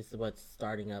hockey is what's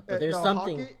starting up, but there's No,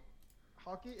 something.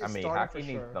 Hockey is I mean, starting hockey for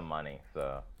needs sure. the money,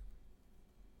 so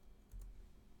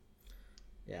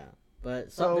Yeah,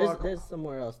 but So, there's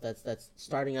somewhere else that's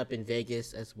starting up in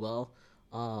Vegas as well.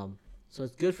 So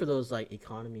it's good for those like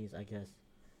economies, I guess.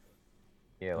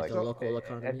 yeah, Like like the local at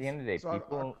the economies. end of the day,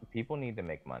 So, people need to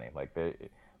make money.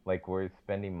 Like we're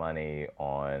spending money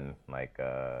on like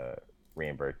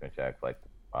reimbursement checks, like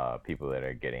people that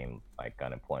are getting like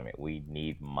unemployment. We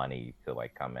need money to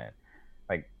like come in.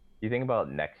 Like you think about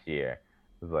next year,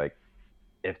 it's like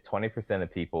if 20%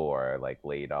 of people are like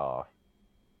laid off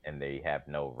and they have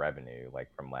no revenue like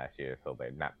from last year, so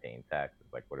they're not paying taxes.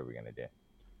 Like, what are we gonna do?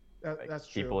 Like, that's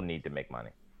true. people need to make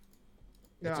money.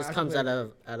 Yeah, It just I comes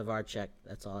completely out of our check.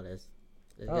 That's all it is.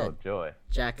 It's Oh, good. joy!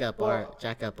 Jack up Well-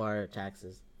 our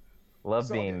taxes.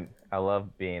 I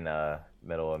love being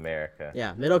middle America.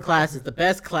 Yeah, middle class is the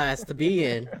best class to be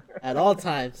in at all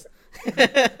times.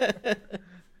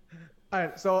 All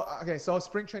right, so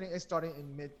spring training is starting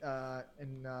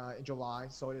in July,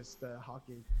 so is the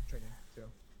hockey training too.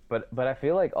 But I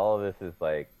feel like all of this is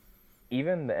like,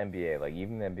 even the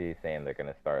NBA saying they're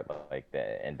gonna start like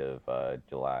the end of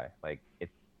July. Like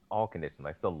it's all conditioned.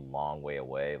 Like it's a long way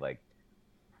away. Like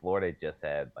Florida just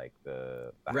had like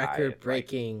the highest, Record like-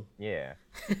 breaking yeah.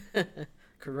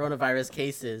 coronavirus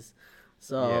cases.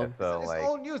 So Yeah. So it's like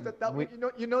old news. That we-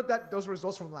 you know that those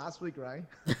results from last week, right?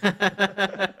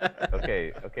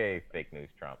 okay, fake news,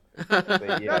 Trump.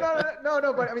 But yeah,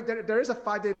 No. But I mean, there is a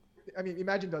 5 day. I mean,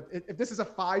 imagine that if this is a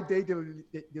 5 day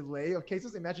delay of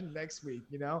cases, imagine next week.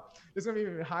 It's gonna be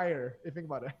even higher. If you think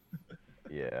about it.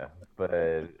 yeah. But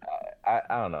I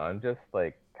don't know. I'm just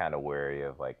like kind of wary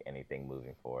of like anything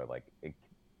moving forward. Like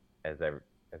as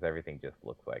everything just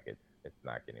looks like it's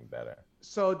not getting better.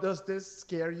 So does this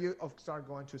scare you of start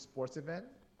going to a sports event?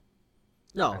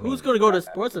 no, I who's mean, gonna go to a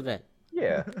sports event?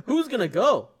 Yeah. Who's gonna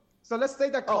go? So let's say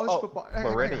that college football.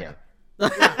 Floridian.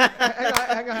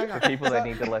 Hang on. The people that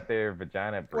need to let their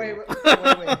vagina breathe. Wait.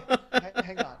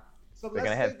 Hang on. So They're let's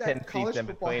gonna have say that 10 college seats in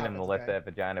football between them to happens, let okay? that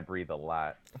vagina breathe a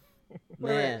lot. Wait,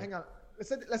 Man. hang on.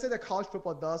 Let's say that college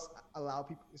football does allow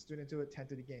students to attend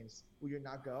to the games. Will you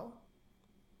not go?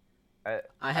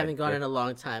 I haven't gone just- in a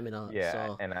long time, Yeah,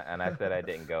 so and I said I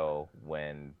didn't go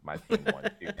when my team won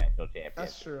 2 national That's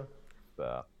championships. true.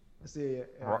 So Let's see.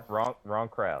 Yeah. wrong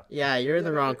crowd. yeah, you're in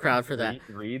the wrong crowd for that.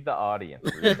 Read the audience.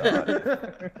 Read the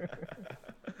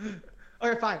audience.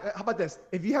 Okay, fine. How about this?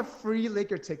 If you have free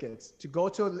Laker tickets to go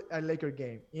to a Laker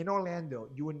game in Orlando,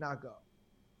 you would not go.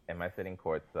 Am I sitting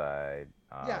courtside?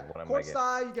 Yeah, What am I getting?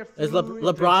 courtside, you get food. Is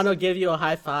LeBron will give you a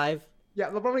high five? Yeah,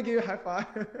 LeBron will give you a high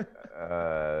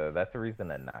five. That's a reason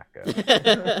to not go.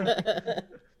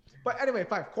 But anyway,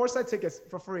 fine. Courtside tickets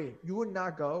for free. You would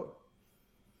not go.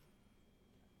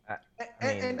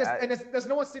 There's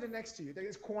no one sitting next to you.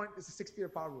 There's a 6 feet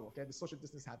apart rule. Okay, the social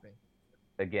distance happening.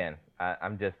 Again,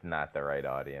 I'm just not the right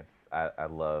audience. I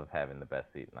love having the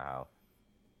best seat in the house.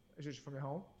 Is it from your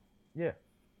home? Yeah.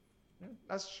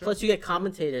 That's true. Plus, you get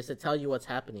commentators to tell you what's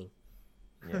happening,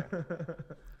 Yeah.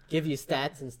 give you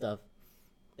stats and stuff.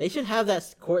 They should have that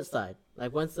courtside.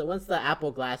 Like once the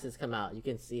Apple glasses come out, you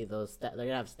can see those. They're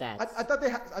gonna have stats. I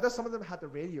thought some of them had the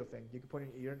radio thing. You could put in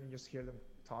your ear and just hear them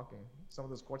talking. Some of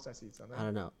those courtside seats. I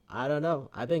don't know.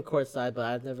 I've been courtside, but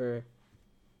I've never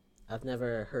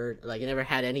heard I never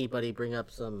had anybody bring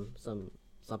up something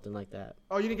like that.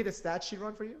 Oh, you didn't get a stat sheet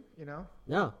run for you?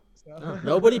 No, So... no,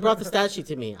 nobody brought the stat sheet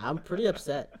to me. I'm pretty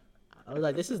upset. I was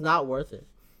like, this is not worth it.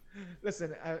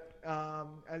 Listen,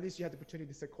 at least you had the opportunity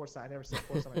to sit courtside. I never sat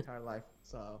courtside my entire life.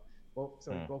 So both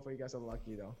of you guys are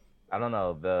lucky though. I don't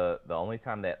know. The only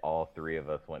time that all 3 of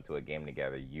us went to a game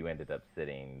together, you ended up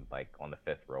sitting like on the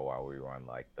 5th row while we were on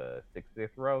like the 60th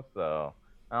row. So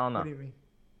I don't know. What do you mean?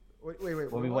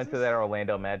 Wait. When we went to that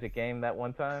Orlando Magic game that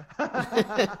one time,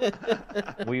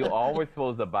 we all were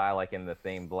supposed to buy like in the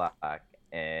same block,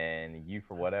 and you,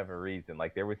 for whatever reason,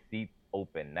 like there were seats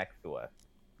open next to us,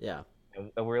 Yeah. and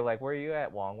we were like, "Where are you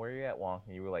at, Wong? Where are you at, Wong?"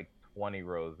 And you were like 20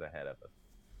 rows ahead of us.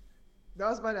 That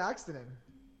was by accident.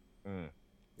 Mm,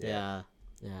 Yeah.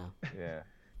 yeah.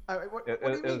 What It, do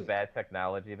you it was mean? bad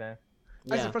technology then.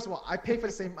 I Yeah. said, first of all, I paid for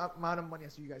the same amount of money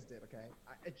as you guys did. Okay,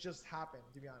 it just happened.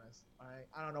 To be honest, all right.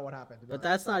 I don't know what happened. To be But honest.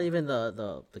 that's not even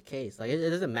the case. Like it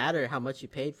doesn't matter how much you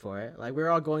paid for it. Like we're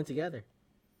all going together.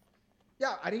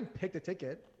 Yeah, I didn't pick the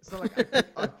ticket. It's not like I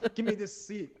picked, give me this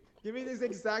seat. Give me this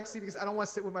exact seat because I don't want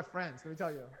to sit with my friends. Let me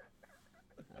tell you.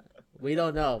 We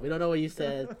don't know. We don't know what you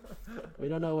said. We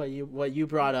don't know what you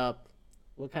brought up.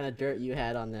 What kind of dirt you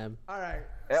had on them. All right.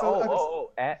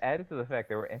 Added to the fact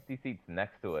there were empty seats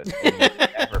next to us. And you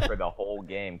never for the whole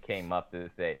game came up to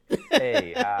say,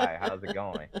 "Hey, hi, how's it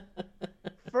going?"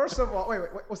 First of all, wait,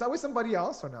 was that with somebody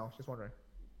else or no? Just wondering.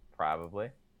 Probably,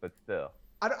 but still.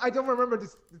 I don't remember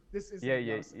this. This is. Yeah.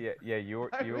 You were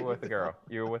really with a girl.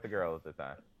 don't. You were with a girl at the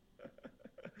time.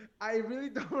 I really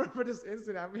don't remember this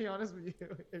incident. I'll be honest with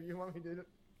you. If you want me to.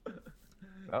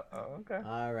 Oh, okay.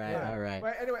 All right. Yeah. All right.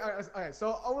 But anyway, all right.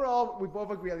 So overall, we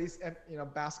both agree at least,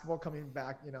 basketball coming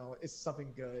back, is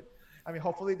something good. I mean,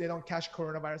 hopefully they don't catch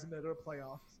coronavirus in the middle of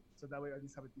playoffs, so that way at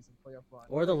least have a decent playoff run.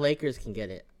 Or the Lakers can get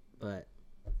it, but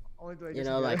Only the you Lakers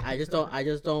know, can like get it. I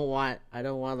just don't want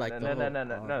like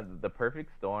No. The perfect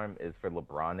storm is for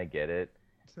LeBron to get it,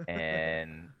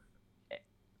 and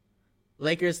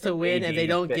Lakers to win, and they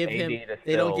don't give him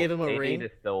a AD ring. to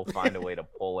still find a way to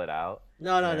pull it out.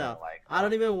 No. Like, I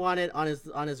don't even want it on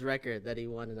his record that he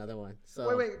won another one.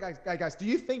 So Wait, guys. Do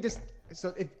you think this?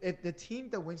 So if the team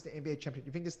that wins the NBA championship,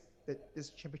 you think this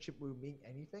championship will mean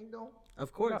anything though?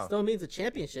 of course, No. it still means a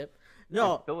championship. It's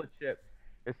No, still a chip.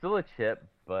 It's still a chip,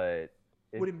 but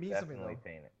it's Would it mean something, definitely though?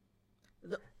 tainted.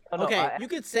 The- Oh, no, okay, you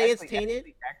could say it's tainted.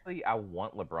 Actually, I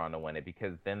want LeBron to win it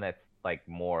because then that's like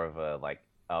more of a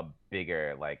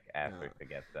bigger asterisk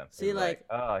against them. See, It's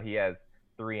he has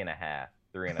 3.5.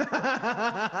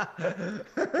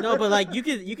 No, but like you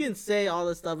can say all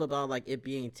this stuff about like it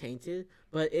being tainted,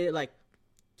 but it like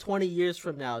 20 years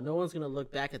from now, no one's gonna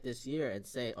look back at this year and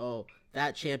say, "Oh,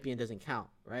 that champion doesn't count,"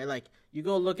 right? Like you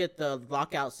go look at the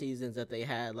lockout seasons that they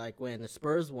had, like when the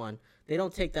Spurs won. They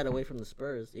don't take that away from the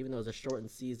Spurs, even though it's a shortened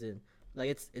season. Like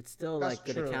it's still That's like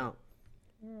true. gonna count.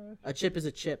 A chip is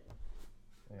a chip.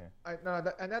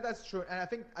 That's true. And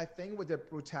I think with the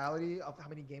brutality of how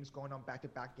many games going on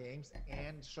back-to-back games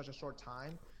and such a short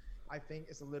time, I think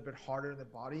it's a little bit harder on the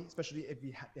body, especially if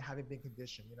they haven't been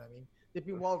conditioned. You know what I mean? They've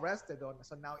been well rested though,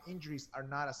 so now injuries are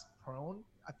not as prone.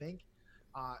 I think,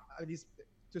 at least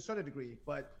to a certain degree.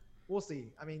 But we'll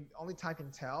see. I mean, only time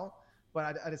can tell.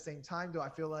 But at the same time, though, I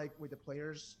feel like with the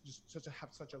players just have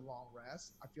such a long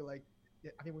rest, I think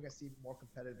we're gonna see more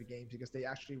competitive games because they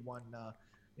actually won.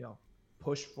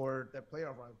 Push for their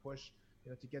playoff run, push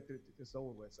to get this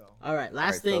over with. So All right,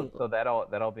 last thing. So that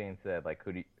all being said, like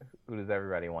who does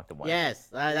everybody want to win? Yes,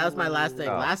 that was my last thing.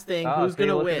 Oh. Last thing, Oh, who's see,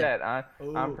 gonna look win? at that.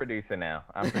 I'm Ooh. producer now.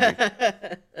 I'm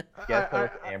producer. Guest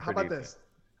host and how about producer. this?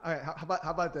 All right,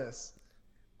 how about this?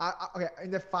 Okay, in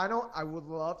the final, I would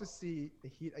love to see the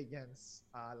Heat against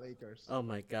Lakers. Oh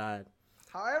my god.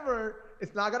 However,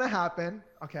 it's not gonna happen.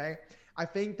 Okay, I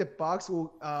think the Bucks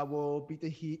will beat the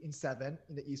Heat in 7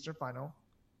 in the Eastern Final,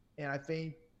 and I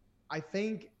think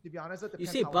to be honest, it You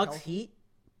depends say how Bucks healthy- Heat?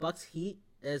 Bucks Heat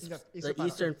is No, the Eastern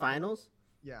Finals. Eastern Finals?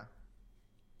 Yeah,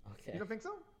 Okay. you don't think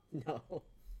so? No.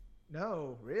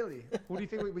 No, really. Who do you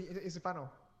think is the final?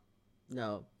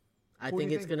 No. I Who do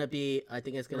think you it's think? gonna be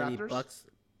Raptors?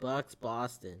 Bucks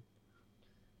Boston.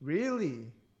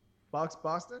 Really, Bucks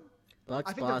Boston? Bucks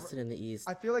I think the- Boston in the East.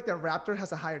 I feel like the Raptor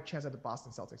has a higher chance at the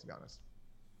Boston Celtics, to be honest.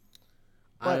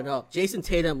 I don't know. Jason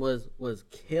Tatum was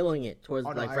killing it towards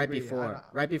Oh, no, like I right agree. before I'm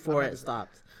not- it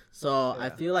stopped. So I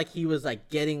Yeah. feel like he was like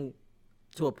getting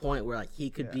to a point where like he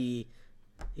could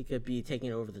Yeah. be taking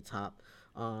it over the top.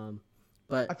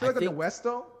 But I feel like think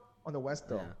on the West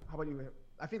though, Yeah. how about you?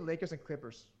 I think Lakers and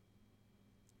Clippers.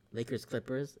 Lakers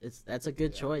Clippers, that's a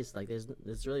good Yeah. choice. Like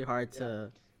it's really hard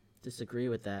to disagree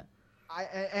with that.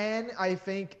 I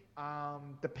think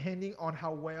depending on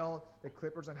how well the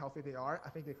Clippers and healthy they are, I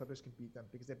think the Clippers can beat them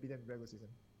because they beat them in regular season.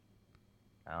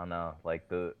 I don't know. Like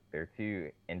their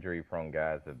two injury-prone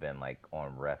guys have been like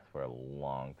on rest for a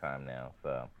long time now.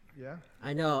 So. Yeah.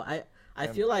 I know. I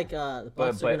feel like the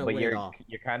Bucks are gonna win it all.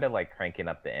 You're kind of like cranking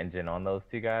up the engine on those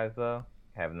two guys though,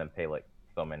 having them play like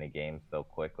so many games so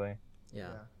quickly. Yeah.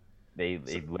 They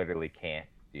literally can't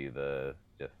do the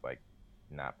just like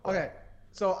not play. Okay.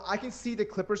 So I can see the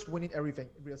Clippers winning everything,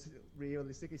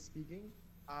 realistically speaking,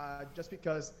 just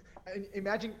because.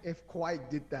 Imagine if Kawhi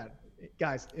did that,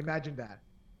 guys. Imagine that.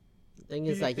 The thing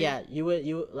Do is, you like, think- yeah, you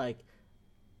would like.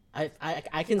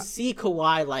 I can see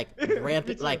Kawhi like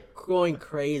rampant, too. like going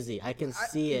crazy. I can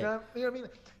see You it. know what I mean?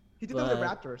 He did that with the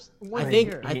But Raptors. I One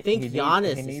think year.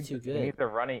 Giannis he is needs, too He good.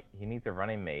 needs a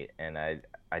running mate, and I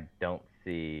don't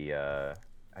see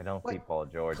What? Paul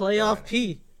George Playoff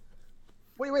doing it. P.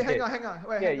 Wait, hang on.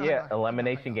 Wait, hang on, hang on.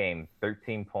 Elimination game,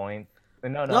 13 points.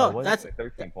 No, No, it wasn't that's-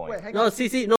 13 points. Wait, hang No, on.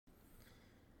 CC, no.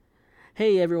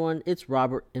 Hey everyone, it's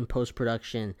Robert in post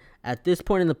production. At this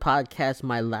point in the podcast,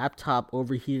 my laptop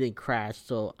overheated and crashed,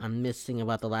 so I'm missing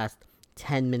about the last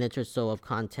 10 minutes or so of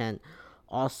content.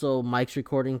 Also, Mike's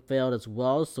recording failed as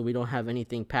well, so we don't have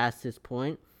anything past this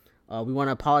point. We want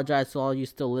to apologize to all you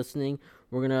still listening.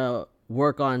 We're going to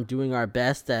work on doing our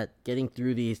best at getting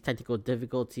through these technical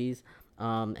difficulties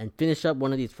and finish up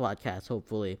one of these podcasts,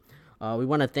 hopefully. We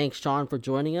want to thank Sean for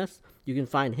joining us. You can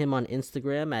find him on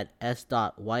Instagram at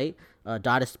s.white.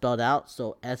 Dot is spelled out,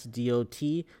 so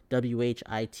SDOTWHITE.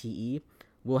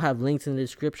 We'll have links in the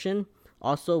description.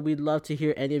 Also, we'd love to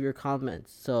hear any of your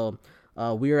comments. So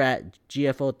we are at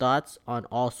GFO Thoughts on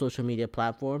all social media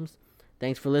platforms.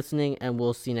 Thanks for listening, and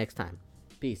we'll see you next time.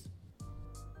 Peace.